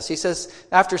says this. He says,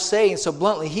 after saying so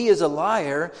bluntly, he is a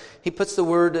liar, he puts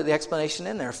the explanation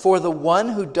in there. For the one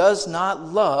who does not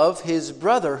love his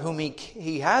brother whom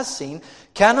he has seen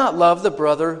cannot love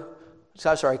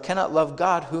cannot love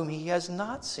God whom he has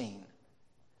not seen.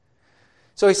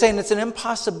 So he's saying it's an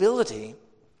impossibility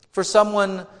for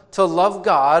someone to love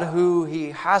God who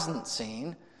he hasn't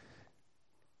seen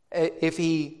if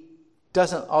he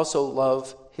doesn't also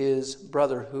love his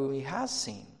brother who he has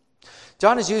seen.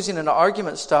 John is using an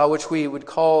argument style which we would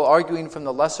call arguing from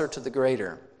the lesser to the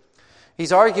greater.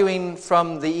 He's arguing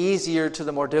from the easier to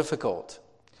the more difficult.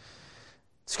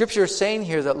 Scripture is saying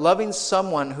here that loving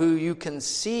someone who you can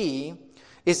see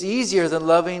is easier than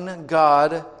loving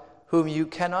God whom you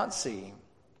cannot see.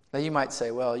 Now you might say,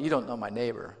 well, you don't know my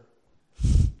neighbor.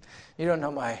 You don't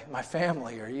know my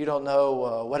family, or you don't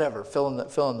know whatever, fill in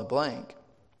the blank.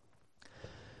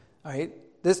 All right?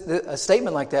 A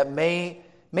statement like that may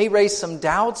raise some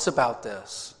doubts about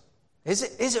this.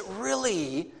 Is it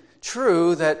really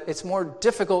true that it's more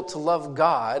difficult to love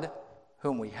God,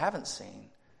 whom we haven't seen,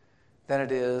 than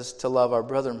it is to love our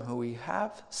brethren who we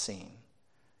have seen?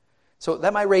 So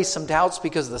that might raise some doubts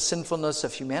because of the sinfulness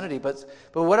of humanity. But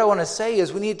what I want to say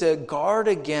is we need to guard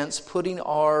against putting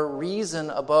our reason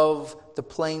above the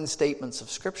plain statements of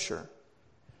Scripture.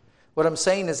 What I'm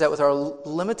saying is that with our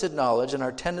limited knowledge and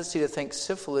our tendency to think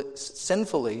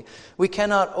sinfully, we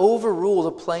cannot overrule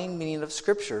the plain meaning of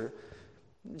Scripture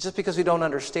just because we don't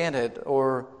understand it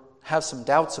or have some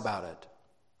doubts about it.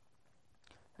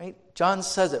 Right? John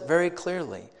says it very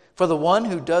clearly. For the one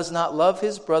who does not love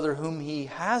his brother whom he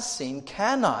has seen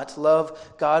cannot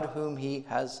love God whom he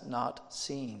has not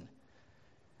seen.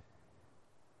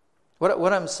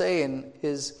 What I'm saying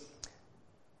is,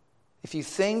 if you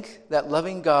think that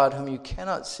loving God whom you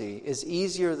cannot see is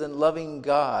easier than loving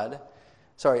God,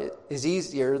 is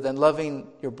easier than loving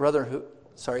your brother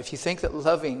if you think that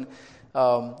loving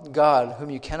God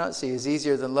whom you cannot see is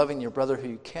easier than loving your brother who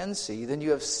you can see, then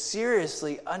you have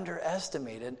seriously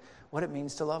underestimated what it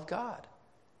means to love God.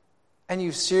 And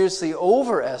you've seriously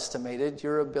overestimated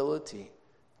your ability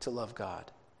to love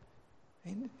God.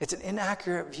 It's an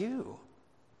inaccurate view.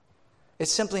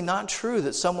 It's simply not true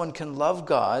that someone can love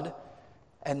God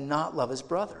and not love his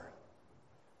brother.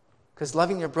 Because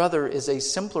loving your brother is a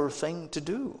simpler thing to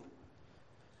do.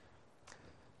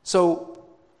 So,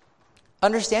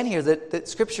 understand here that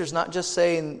Scripture is not just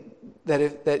saying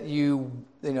that you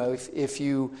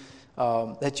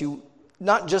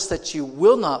not just that you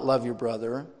will not love your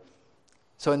brother.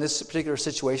 So in this particular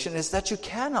situation, is that you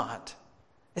cannot.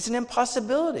 It's an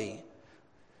impossibility.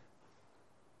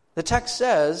 The text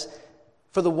says,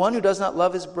 for the one who does not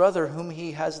love his brother whom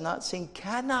he has not seen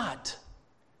cannot.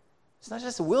 It's not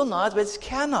just will not, but it's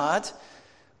cannot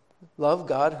love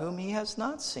God whom he has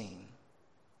not seen.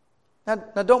 Now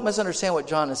don't misunderstand what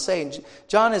John is saying.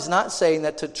 John is not saying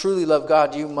that to truly love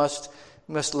God, you must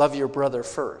love your brother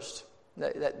first.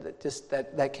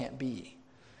 That can't be.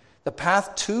 The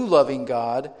path to loving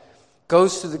God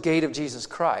goes through the gate of Jesus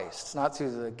Christ. It's not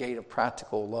through the gate of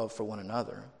practical love for one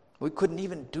another. We couldn't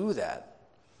even do that.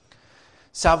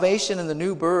 Salvation and the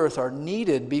new birth are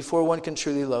needed before one can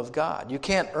truly love God. You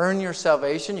can't earn your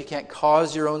salvation. You can't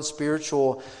cause your own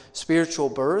spiritual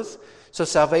birth. So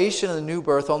salvation and the new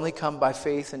birth only come by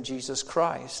faith in Jesus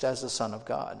Christ as the Son of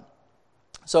God.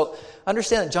 So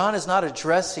understand that John is not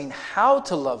addressing how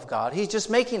to love God. He's just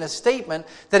making a statement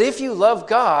that if you love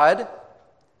God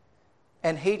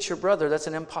and hate your brother, that's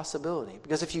an impossibility.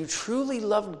 Because if you truly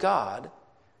loved God,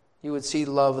 you would see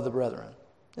love of the brethren.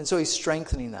 And so he's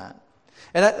strengthening that.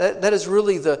 And that is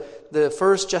really the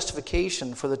first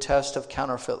justification for the test of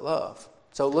counterfeit love.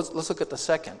 So let's look at the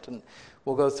second, and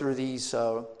we'll go through these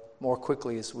more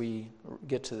quickly as we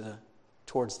get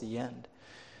towards the end.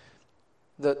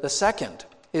 The second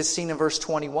is seen in verse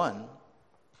 21.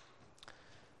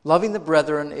 Loving the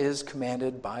brethren is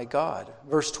commanded by God.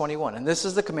 Verse 21, and this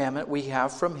is the commandment we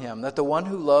have from him, that the one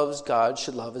who loves God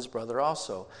should love his brother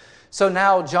also. So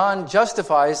now John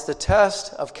justifies the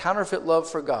test of counterfeit love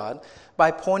for God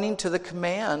by pointing to the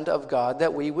command of God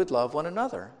that we would love one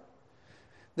another.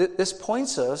 This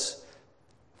points us,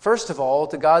 first of all,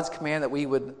 to God's command that we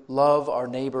would love our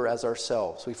neighbor as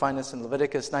ourselves. We find this in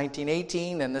Leviticus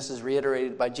 19:18, and this is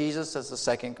reiterated by Jesus as the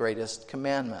second greatest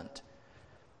commandment.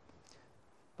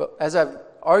 But as I've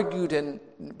argued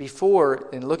before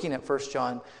in looking at 1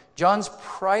 John, John's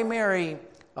primary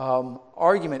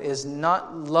argument is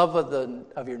not love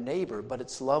of your neighbor, but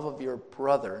it's love of your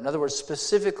brother. In other words,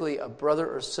 specifically a brother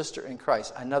or sister in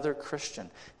Christ, another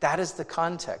Christian. That is the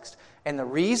context. And the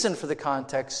reason for the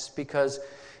context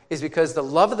is because the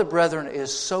love of the brethren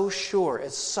is so sure.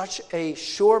 It's such a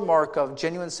sure mark of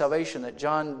genuine salvation that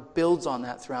John builds on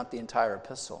that throughout the entire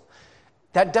epistle.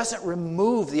 That doesn't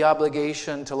remove the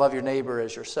obligation to love your neighbor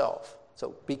as yourself.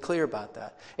 So be clear about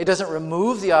that. It doesn't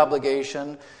remove the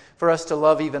obligation for us to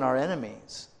love even our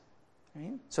enemies.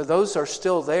 Right? So those are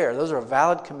still there. Those are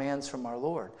valid commands from our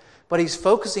Lord. But he's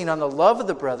focusing on the love of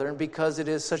the brethren because it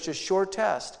is such a sure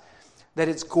test that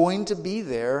it's going to be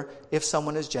there if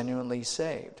someone is genuinely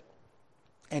saved.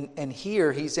 And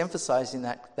here he's emphasizing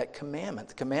that commandment.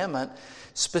 The commandment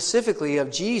specifically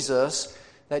of Jesus,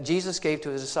 that Jesus gave to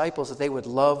his disciples, that they would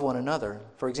love one another.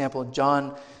 For example, in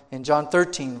John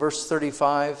 13, verse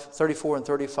 34 and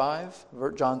 35,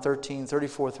 John 13,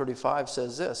 34, 35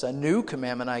 says this, "A new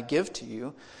commandment I give to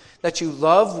you, that you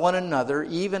love one another,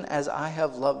 even as I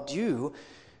have loved you,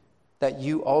 that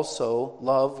you also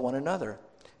love one another."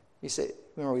 You say,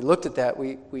 remember we looked at that,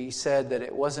 we said that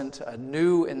it wasn't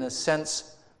new in the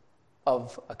sense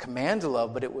of a command to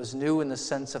love, but it was new in the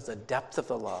sense of the depth of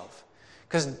the love.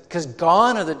 Because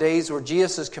gone are the days where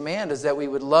Jesus' command is that we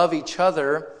would love each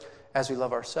other as we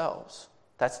love ourselves.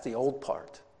 That's the old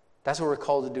part. That's what we're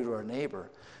called to do to our neighbor.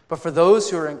 But for those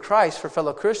who are in Christ, for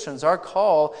fellow Christians, our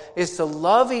call is to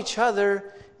love each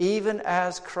other even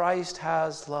as Christ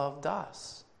has loved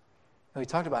us. And we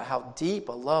talked about how deep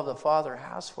a love the Father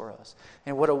has for us,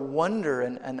 and what a wonder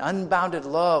and unbounded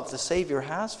love the Savior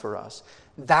has for us.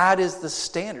 That is the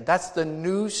standard. That's the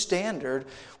new standard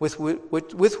with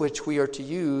which we are to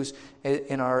use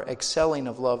in our excelling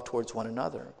of love towards one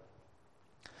another.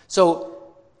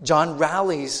 So John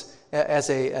rallies as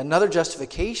another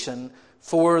justification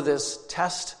for this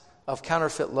test of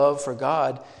counterfeit love for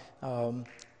God,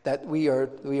 that we are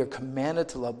commanded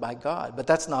to love by God. But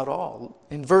that's not all.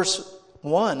 In verse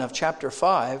 1 of chapter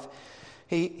 5,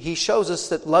 he shows us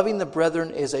that loving the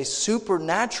brethren is a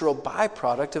supernatural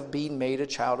byproduct of being made a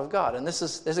child of God. And this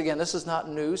is not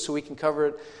new, so we can cover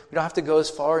it. We don't have to go as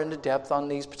far into depth on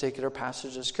these particular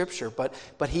passages of Scripture.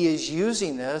 But he is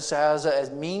using this as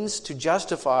a means to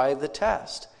justify the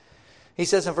test. He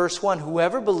says in verse 1,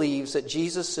 whoever believes that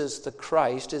Jesus is the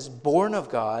Christ is born of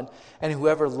God, and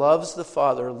whoever loves the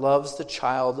Father loves the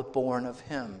child born of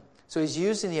him. So he's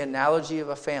using the analogy of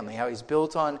a family, how he's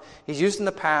used in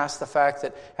the past the fact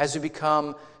that as you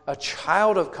become a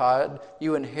child of God,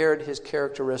 you inherit his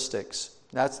characteristics.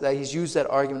 He's used that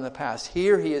argument in the past.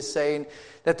 Here he is saying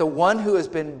that the one who has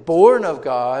been born of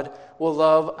God will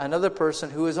love another person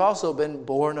who has also been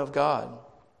born of God.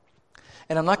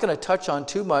 And I'm not going to touch on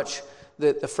too much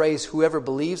the phrase whoever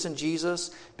believes in Jesus,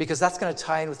 because that's going to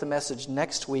tie in with the message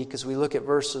next week as we look at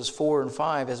verses 4 and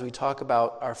 5 as we talk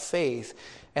about our faith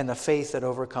and the faith that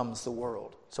overcomes the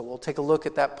world. So we'll take a look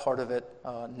at that part of it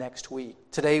next week.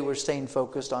 Today we're staying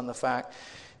focused on the fact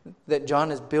that John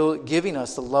is giving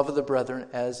us the love of the brethren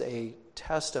as a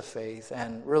test of faith,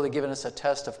 and really giving us a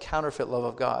test of counterfeit love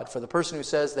of God. For the person who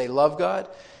says they love God,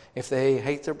 if they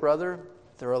hate their brother,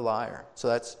 they're a liar. So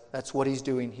that's what he's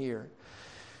doing here.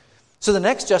 So the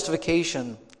next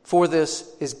justification for this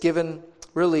is given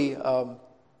really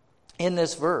in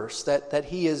this verse, that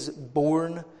he is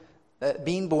born, that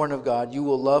being born of God, you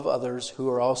will love others who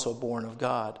are also born of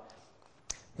God.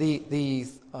 The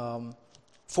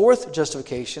fourth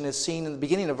justification is seen in the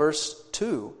beginning of verse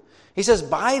 2. He says,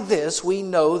 by this we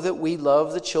know that we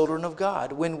love the children of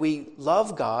God, when we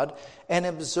love God and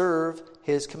observe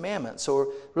his commandments.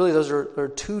 So really those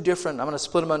are two different, I'm going to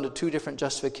split them into two different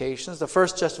justifications. The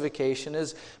first justification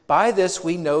is, by this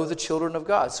we know the children of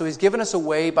God. So he's given us a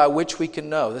way by which we can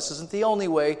know. This isn't the only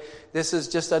way. This is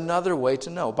just another way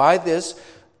to know. By this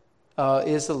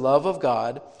is the love of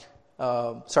God.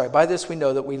 By this we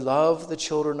know that we love the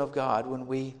children of God when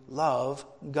we love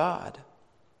God.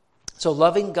 So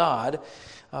loving God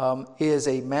is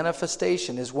a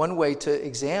manifestation, is one way to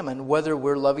examine whether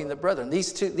we're loving the brethren.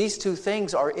 These two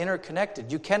things are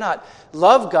interconnected. You cannot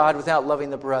love God without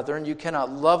loving the brethren. You cannot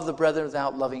love the brethren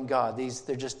without loving God.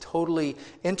 They're just totally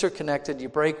interconnected. You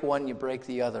break one, you break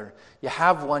the other. You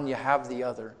have one, you have the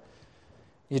other.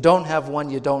 You don't have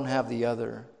one, you don't have the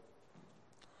other.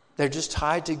 They're just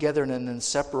tied together in an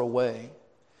inseparable way.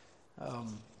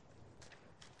 And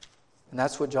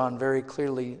that's what John very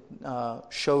clearly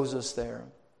shows us there.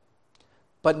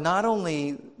 But not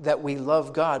only that we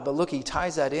love God, but look, he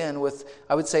ties that in with,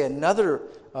 I would say, another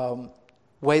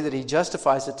way that he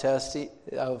justifies the test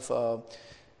of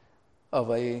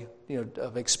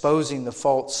exposing the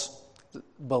false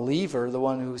believer, the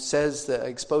one who says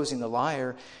exposing the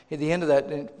liar. At the end of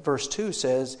that, in verse 2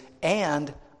 says,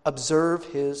 and observe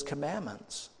his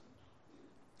commandments.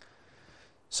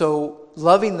 So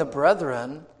loving the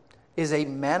brethren is a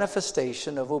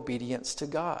manifestation of obedience to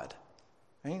God.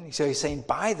 Right? So he's saying,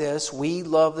 by this we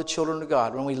love the children of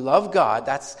God. When we love God,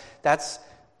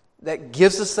 that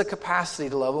gives us the capacity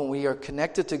to love. When we are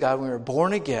connected to God, when we are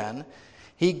born again,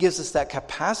 he gives us that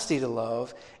capacity to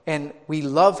love, and we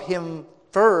love him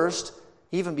first,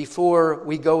 even before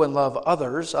we go and love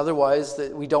others. Otherwise,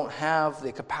 we don't have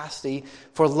the capacity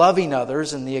for loving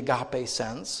others in the agape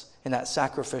sense, in that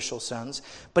sacrificial sense.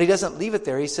 But he doesn't leave it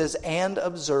there. He says, and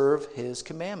observe his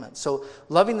commandments. So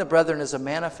loving the brethren is a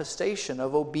manifestation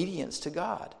of obedience to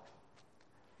God.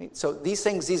 So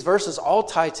these verses all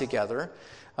tie together.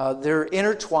 They're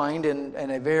intertwined in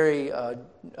a very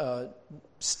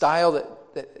style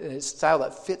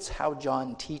that fits how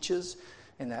John teaches,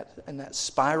 in that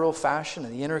spiral fashion,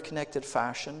 in the interconnected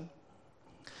fashion.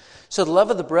 So the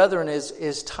love of the brethren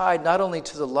is tied not only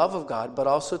to the love of God, but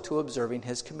also to observing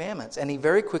his commandments. And he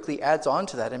very quickly adds on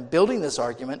to that. In building this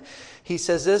argument, he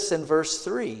says this in verse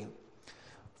 3.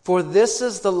 For this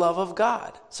is the love of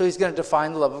God. So he's going to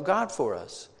define the love of God for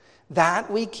us. That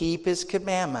we keep his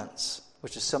commandments,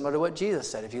 which is similar to what Jesus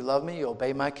said. If you love me, you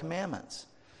obey my commandments.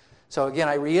 So again,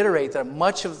 I reiterate that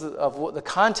much of the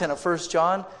content of 1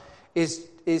 John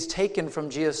is taken from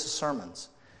Jesus' sermons.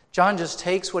 John just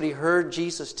takes what he heard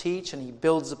Jesus teach and he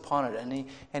builds upon it,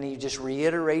 and he just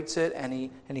reiterates it, and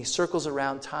he circles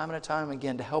around time and time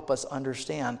again to help us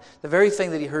understand the very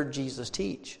thing that he heard Jesus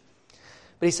teach.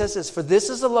 But he says this, "For this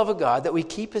is the love of God, that we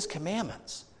keep his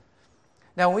commandments."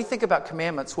 Now, when we think about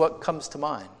commandments, what comes to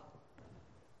mind?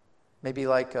 Maybe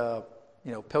like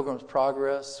Pilgrim's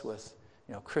Progress with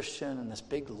Christian and this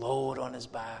big load on his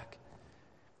back.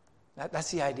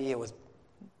 That's the idea with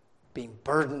being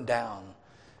burdened down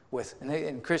with,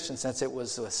 in Christian sense, it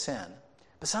was with sin.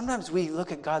 But sometimes we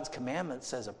look at God's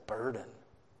commandments as a burden.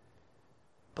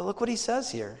 But look what he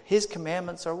says here. His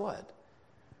commandments are what?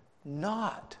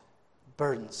 Not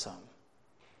burdensome.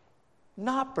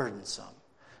 Not burdensome.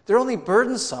 They're only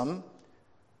burdensome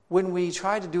when we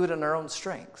try to do it in our own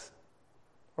strength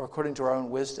or according to our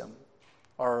own wisdom,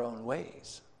 our own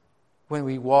ways. When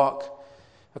we walk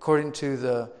according to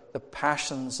the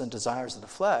passions and desires of the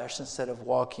flesh instead of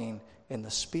walking in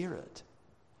the Spirit.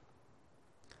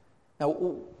 Now,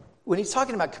 when he's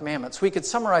talking about commandments, we could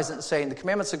summarize it in saying the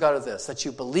commandments of God are this, that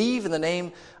you believe in the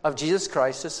name of Jesus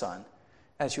Christ, his Son,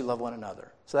 as you love one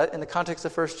another. So that, in the context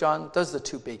of 1 John, those are the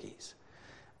two biggies.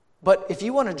 But if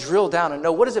you want to drill down and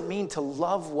know what does it mean to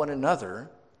love one another,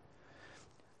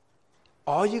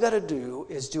 all you got to do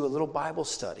is do a little Bible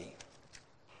study.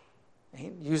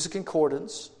 Use a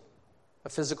concordance, a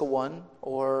physical one,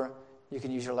 or you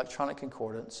can use your electronic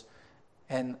concordance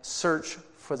and search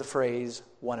for the phrase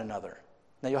one another.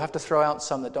 Now you'll have to throw out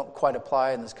some that don't quite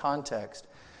apply in this context,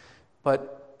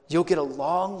 but you'll get a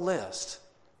long list,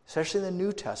 especially in the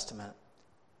New Testament,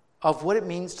 of what it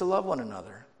means to love one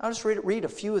another. I'll just read a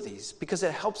few of these because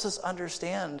it helps us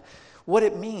understand what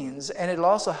it means, and it'll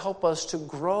also help us to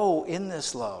grow in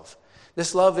this love.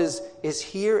 This love is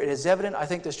here. It is evident. I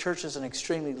think this church is an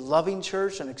extremely loving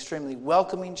church, an extremely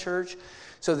welcoming church.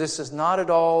 So this is not at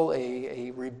all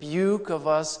a rebuke of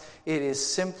us. It is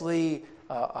simply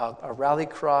a rally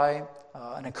cry,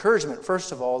 an encouragement,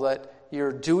 first of all, that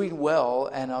you're doing well,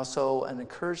 and also an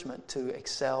encouragement to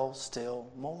excel still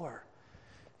more.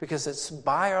 Because it's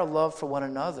by our love for one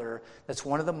another that's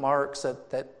one of the marks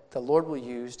that the Lord will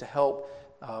use to help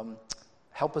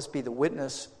us be the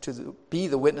witness to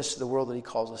the world that he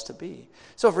calls us to be.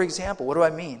 So, for example, what do I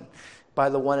mean by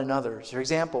the one another? For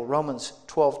example, Romans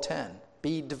 12:10,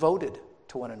 be devoted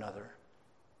to one another.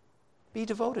 Be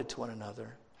devoted to one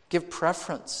another. Give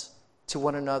preference to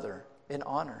one another in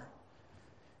honor.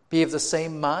 Be of the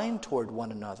same mind toward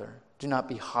one another. Do not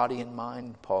be haughty in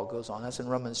mind, Paul goes on. That's in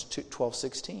Romans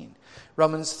 12:16.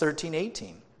 Romans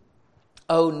 13:18.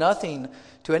 Owe nothing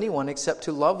to anyone except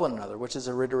to love one another, which is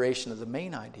a reiteration of the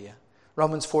main idea.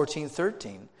 Romans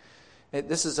 14:13.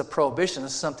 This is a prohibition.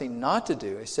 This is something not to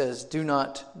do. It says, do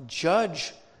not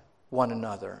judge one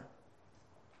another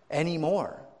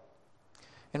anymore.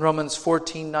 In Romans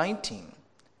 14:19,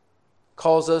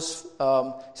 calls us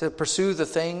to pursue the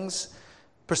things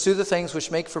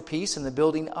which make for peace and the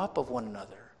building up of one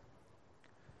another.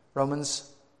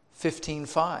 Romans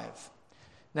 15:5.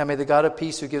 Now may the God of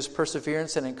peace, who gives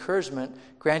perseverance and encouragement,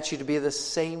 grant you to be of the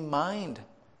same mind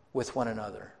with one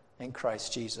another in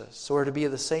Christ Jesus. So we're to be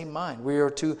of the same mind. We are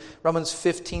to, Romans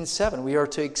 15:7, we are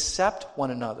to accept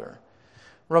one another.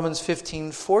 Romans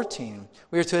 15:14,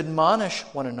 we are to admonish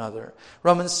one another.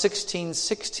 Romans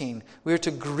 16:16, we are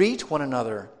to greet one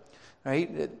another,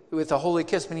 right? With a holy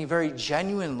kiss, meaning very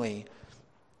genuinely,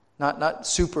 not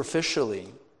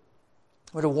superficially.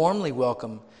 We're to warmly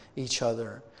welcome each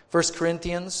other. 1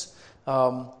 Corinthians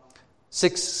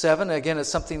 6:7, again, it's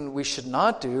something we should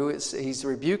not do. He's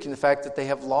rebuking the fact that they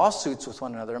have lawsuits with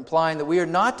one another, implying that we are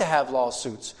not to have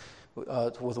lawsuits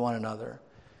with one another.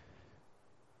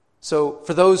 So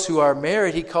for those who are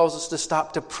married, he calls us to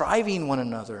stop depriving one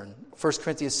another in 1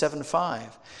 Corinthians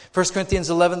 7:5. 1 Corinthians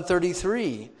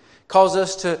 11:33 calls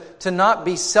us to not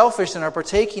be selfish in our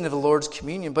partaking of the Lord's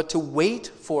communion, but to wait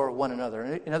for one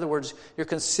another. In other words, you're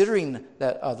considering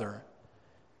that other.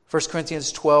 1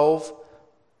 Corinthians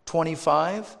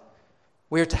 12:25,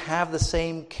 we are to have the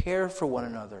same care for one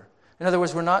another. In other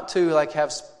words, we're not to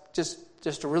have just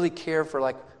to really care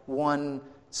for one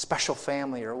special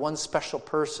family or one special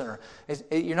person.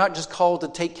 You're not just called to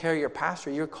take care of your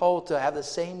pastor. You're called to have the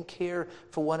same care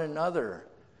for one another.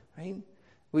 Right?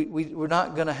 We're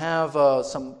not going to have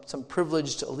some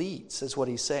privileged elites, is what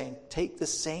he's saying. Take the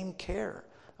same care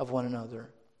of one another.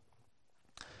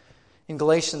 In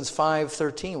Galatians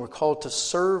 5:13, we're called to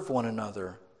serve one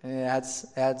another. And it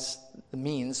adds the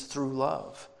means through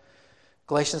love.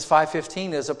 Galatians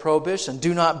 5:15 is a prohibition.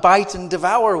 Do not bite and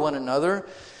devour one another.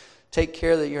 Take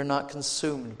care that you're not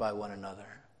consumed by one another.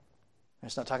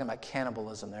 It's not talking about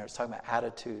cannibalism there. It's talking about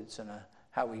attitudes and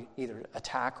how we either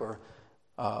attack or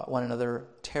one another,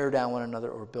 tear down one another,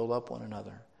 or build up one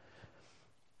another.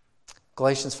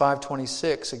 Galatians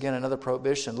 5:26, again, another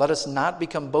prohibition. Let us not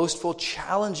become boastful,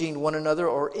 challenging one another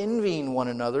or envying one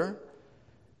another.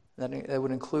 That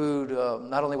would include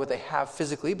not only what they have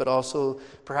physically, but also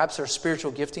perhaps their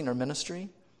spiritual gifting or ministry.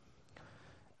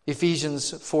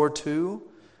 Ephesians 4:2,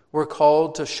 we're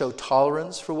called to show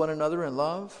tolerance for one another in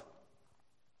love.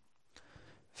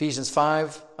 Ephesians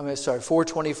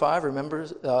 4:25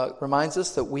 reminds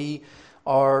us that we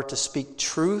are to speak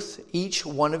truth, each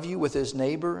one of you with his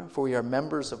neighbor, for we are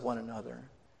members of one another,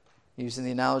 using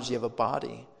the analogy of a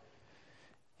body.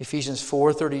 Ephesians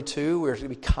 4:32, we are to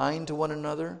be kind to one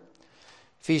another.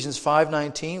 Ephesians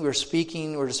 5:19, we're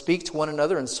to speak to one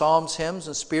another in psalms, hymns,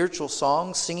 and spiritual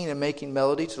songs, singing and making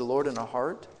melody to the Lord in our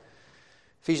heart.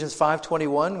 Ephesians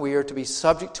 5:21, we are to be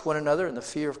subject to one another in the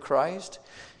fear of Christ.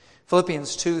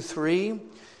 Philippians 2:3,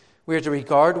 we are to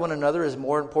regard one another as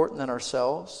more important than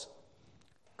ourselves.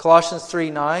 Colossians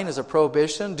 3:9 is a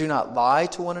prohibition, do not lie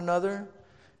to one another.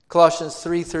 Colossians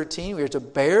 3:13, we are to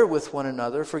bear with one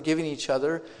another, forgiving each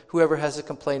other, whoever has a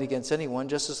complaint against anyone,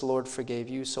 just as the Lord forgave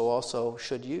you, so also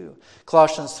should you.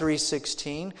 Colossians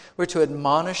 3:16, we're to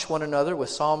admonish one another with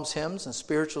psalms, hymns, and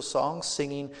spiritual songs,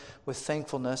 singing with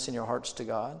thankfulness in your hearts to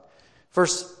God.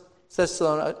 1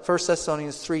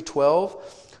 Thessalonians 3:12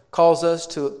 calls us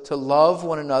to love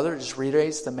one another, just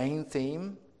reiterates the main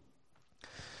theme.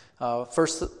 1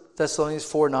 Thessalonians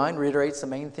 4:9 reiterates the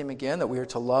main theme again, that we are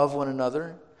to love one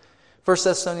another. 1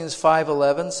 Thessalonians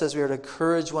 5:11 says we are to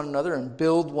encourage one another and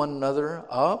build one another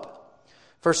up.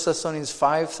 1 Thessalonians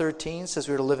 5:13 says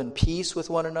we are to live in peace with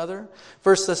one another.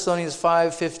 1 Thessalonians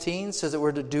 5:15 says that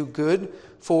we're to do good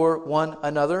for one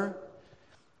another.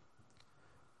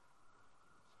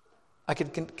 I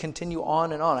could continue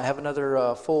on and on. I have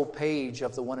another full page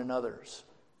of the one another's.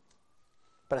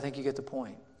 But I think you get the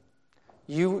point.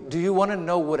 Do you want to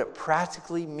know what it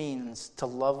practically means to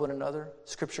love one another?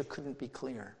 Scripture couldn't be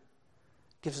clearer.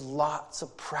 It gives lots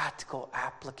of practical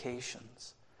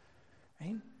applications.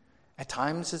 Right? At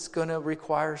times it's going to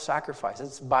require sacrifice.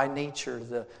 It's by nature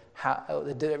the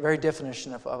very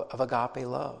definition of agape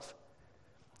love.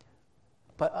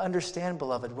 But understand,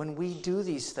 beloved, when we do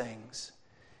these things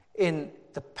in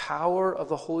the power of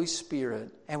the Holy Spirit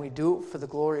and we do it for the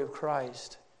glory of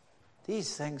Christ,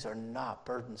 these things are not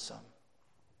burdensome.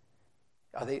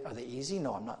 Are they easy?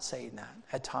 No, I'm not saying that.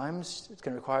 At times, it's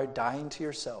going to require dying to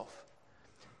yourself.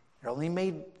 They're only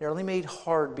made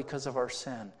hard because of our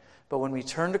sin. But when we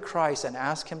turn to Christ and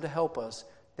ask Him to help us,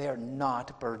 they are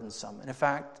not burdensome. And in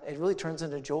fact, it really turns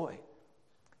into joy.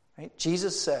 Right?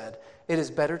 Jesus said, it is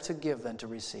better to give than to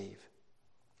receive.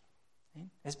 Right?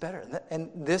 It's better. And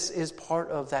this is part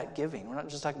of that giving. We're not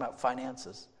just talking about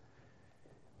finances.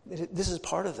 This is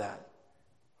part of that.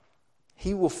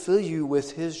 He will fill you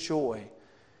with His joy,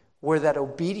 where that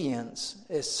obedience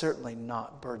is certainly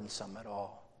not burdensome at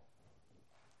all.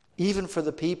 Even for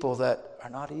the people that are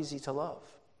not easy to love,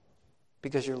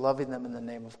 because you're loving them in the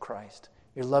name of Christ.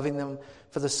 You're loving them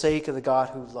for the sake of the God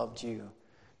who loved you.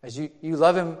 As you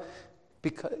love Him,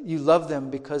 because you love them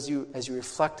because as you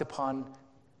reflect upon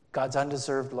God's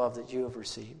undeserved love that you have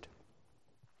received.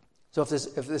 So if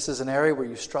this is an area where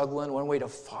you struggle in, one way to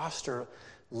foster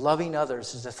loving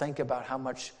others is to think about how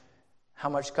much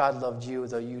God loved you,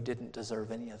 though you didn't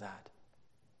deserve any of that.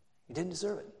 You didn't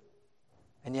deserve it.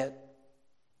 And yet,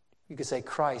 you could say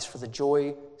Christ, for the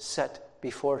joy set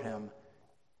before Him,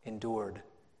 endured.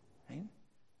 Right?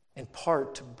 In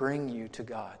part to bring you to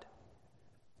God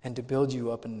and to build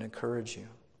you up and encourage you.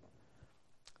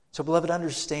 So, beloved,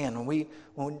 understand,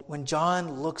 when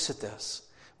John looks at this,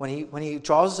 when he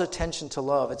draws his attention to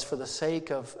love, it's for the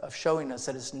sake of showing us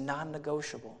that it's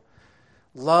non-negotiable.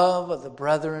 Love of the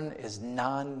brethren is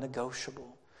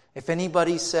non-negotiable. If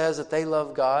anybody says that they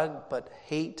love God but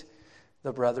hate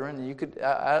the brethren, you could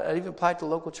I even apply it to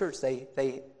the local church.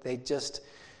 They just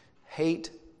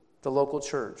hate the local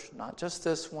church, not just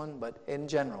this one, but in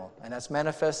general, and that's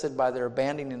manifested by their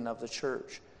abandoning of the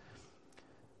church.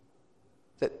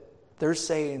 That they're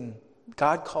saying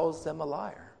God calls them a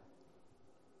liar.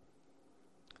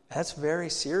 That's very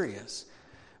serious.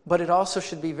 But it also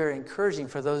should be very encouraging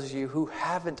for those of you who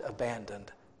haven't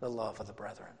abandoned the love of the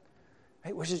brethren.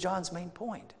 Right? Which is John's main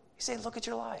point. He's saying, look at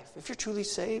your life. If you're truly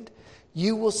saved,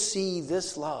 you will see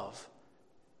this love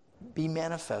be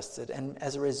manifested. And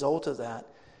as a result of that,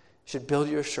 should build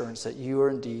your assurance that you are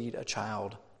indeed a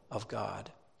child of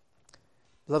God.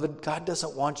 Beloved, God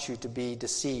doesn't want you to be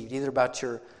deceived, either about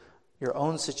your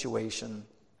own situation,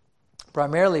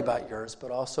 primarily about yours,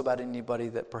 but also about anybody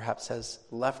that perhaps has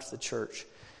left the church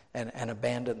and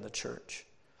abandoned the church.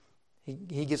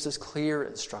 He gives us clear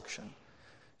instruction.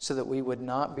 so that we would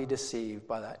not be deceived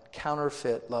by that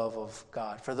counterfeit love of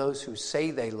God, for those who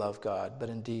say they love God, but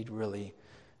indeed really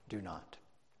do not.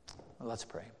 Well, let's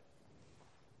pray.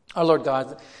 Our Lord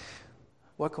God,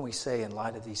 what can we say in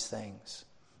light of these things?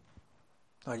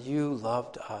 Lord, you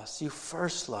loved us. You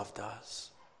first loved us.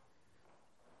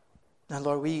 And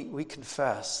Lord, we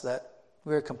confess that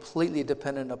we are completely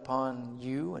dependent upon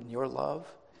you and your love.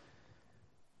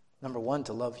 Number one,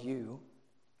 to love you.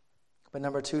 But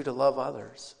number two, to love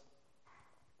others.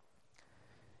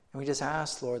 And we just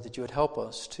ask, Lord, that you would help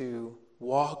us to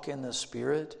walk in the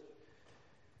Spirit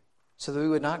so that we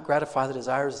would not gratify the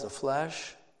desires of the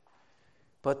flesh,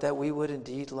 but that we would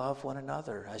indeed love one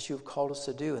another as you've called us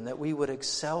to do, and that we would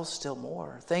excel still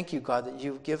more. Thank you, God, that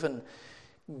you've given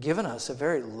us a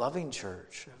very loving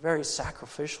church, a very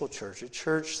sacrificial church, a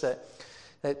church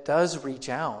that does reach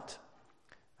out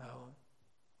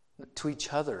to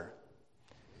each other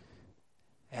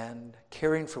and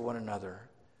caring for one another.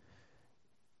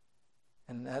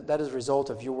 And that is a result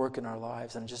of your work in our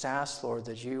lives. And just ask, Lord,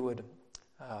 that you would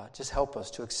just help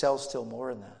us to excel still more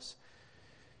in this.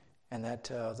 And that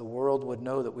the world would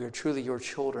know that we are truly your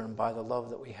children by the love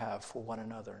that we have for one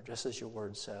another, just as your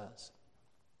word says.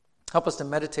 Help us to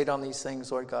meditate on these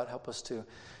things, Lord God. Help us to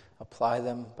apply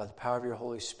them by the power of your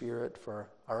Holy Spirit for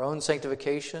our own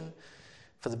sanctification,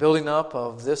 for the building up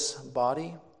of this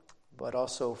body, but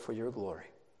also for your glory.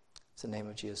 In the name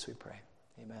of Jesus we pray.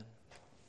 Amen.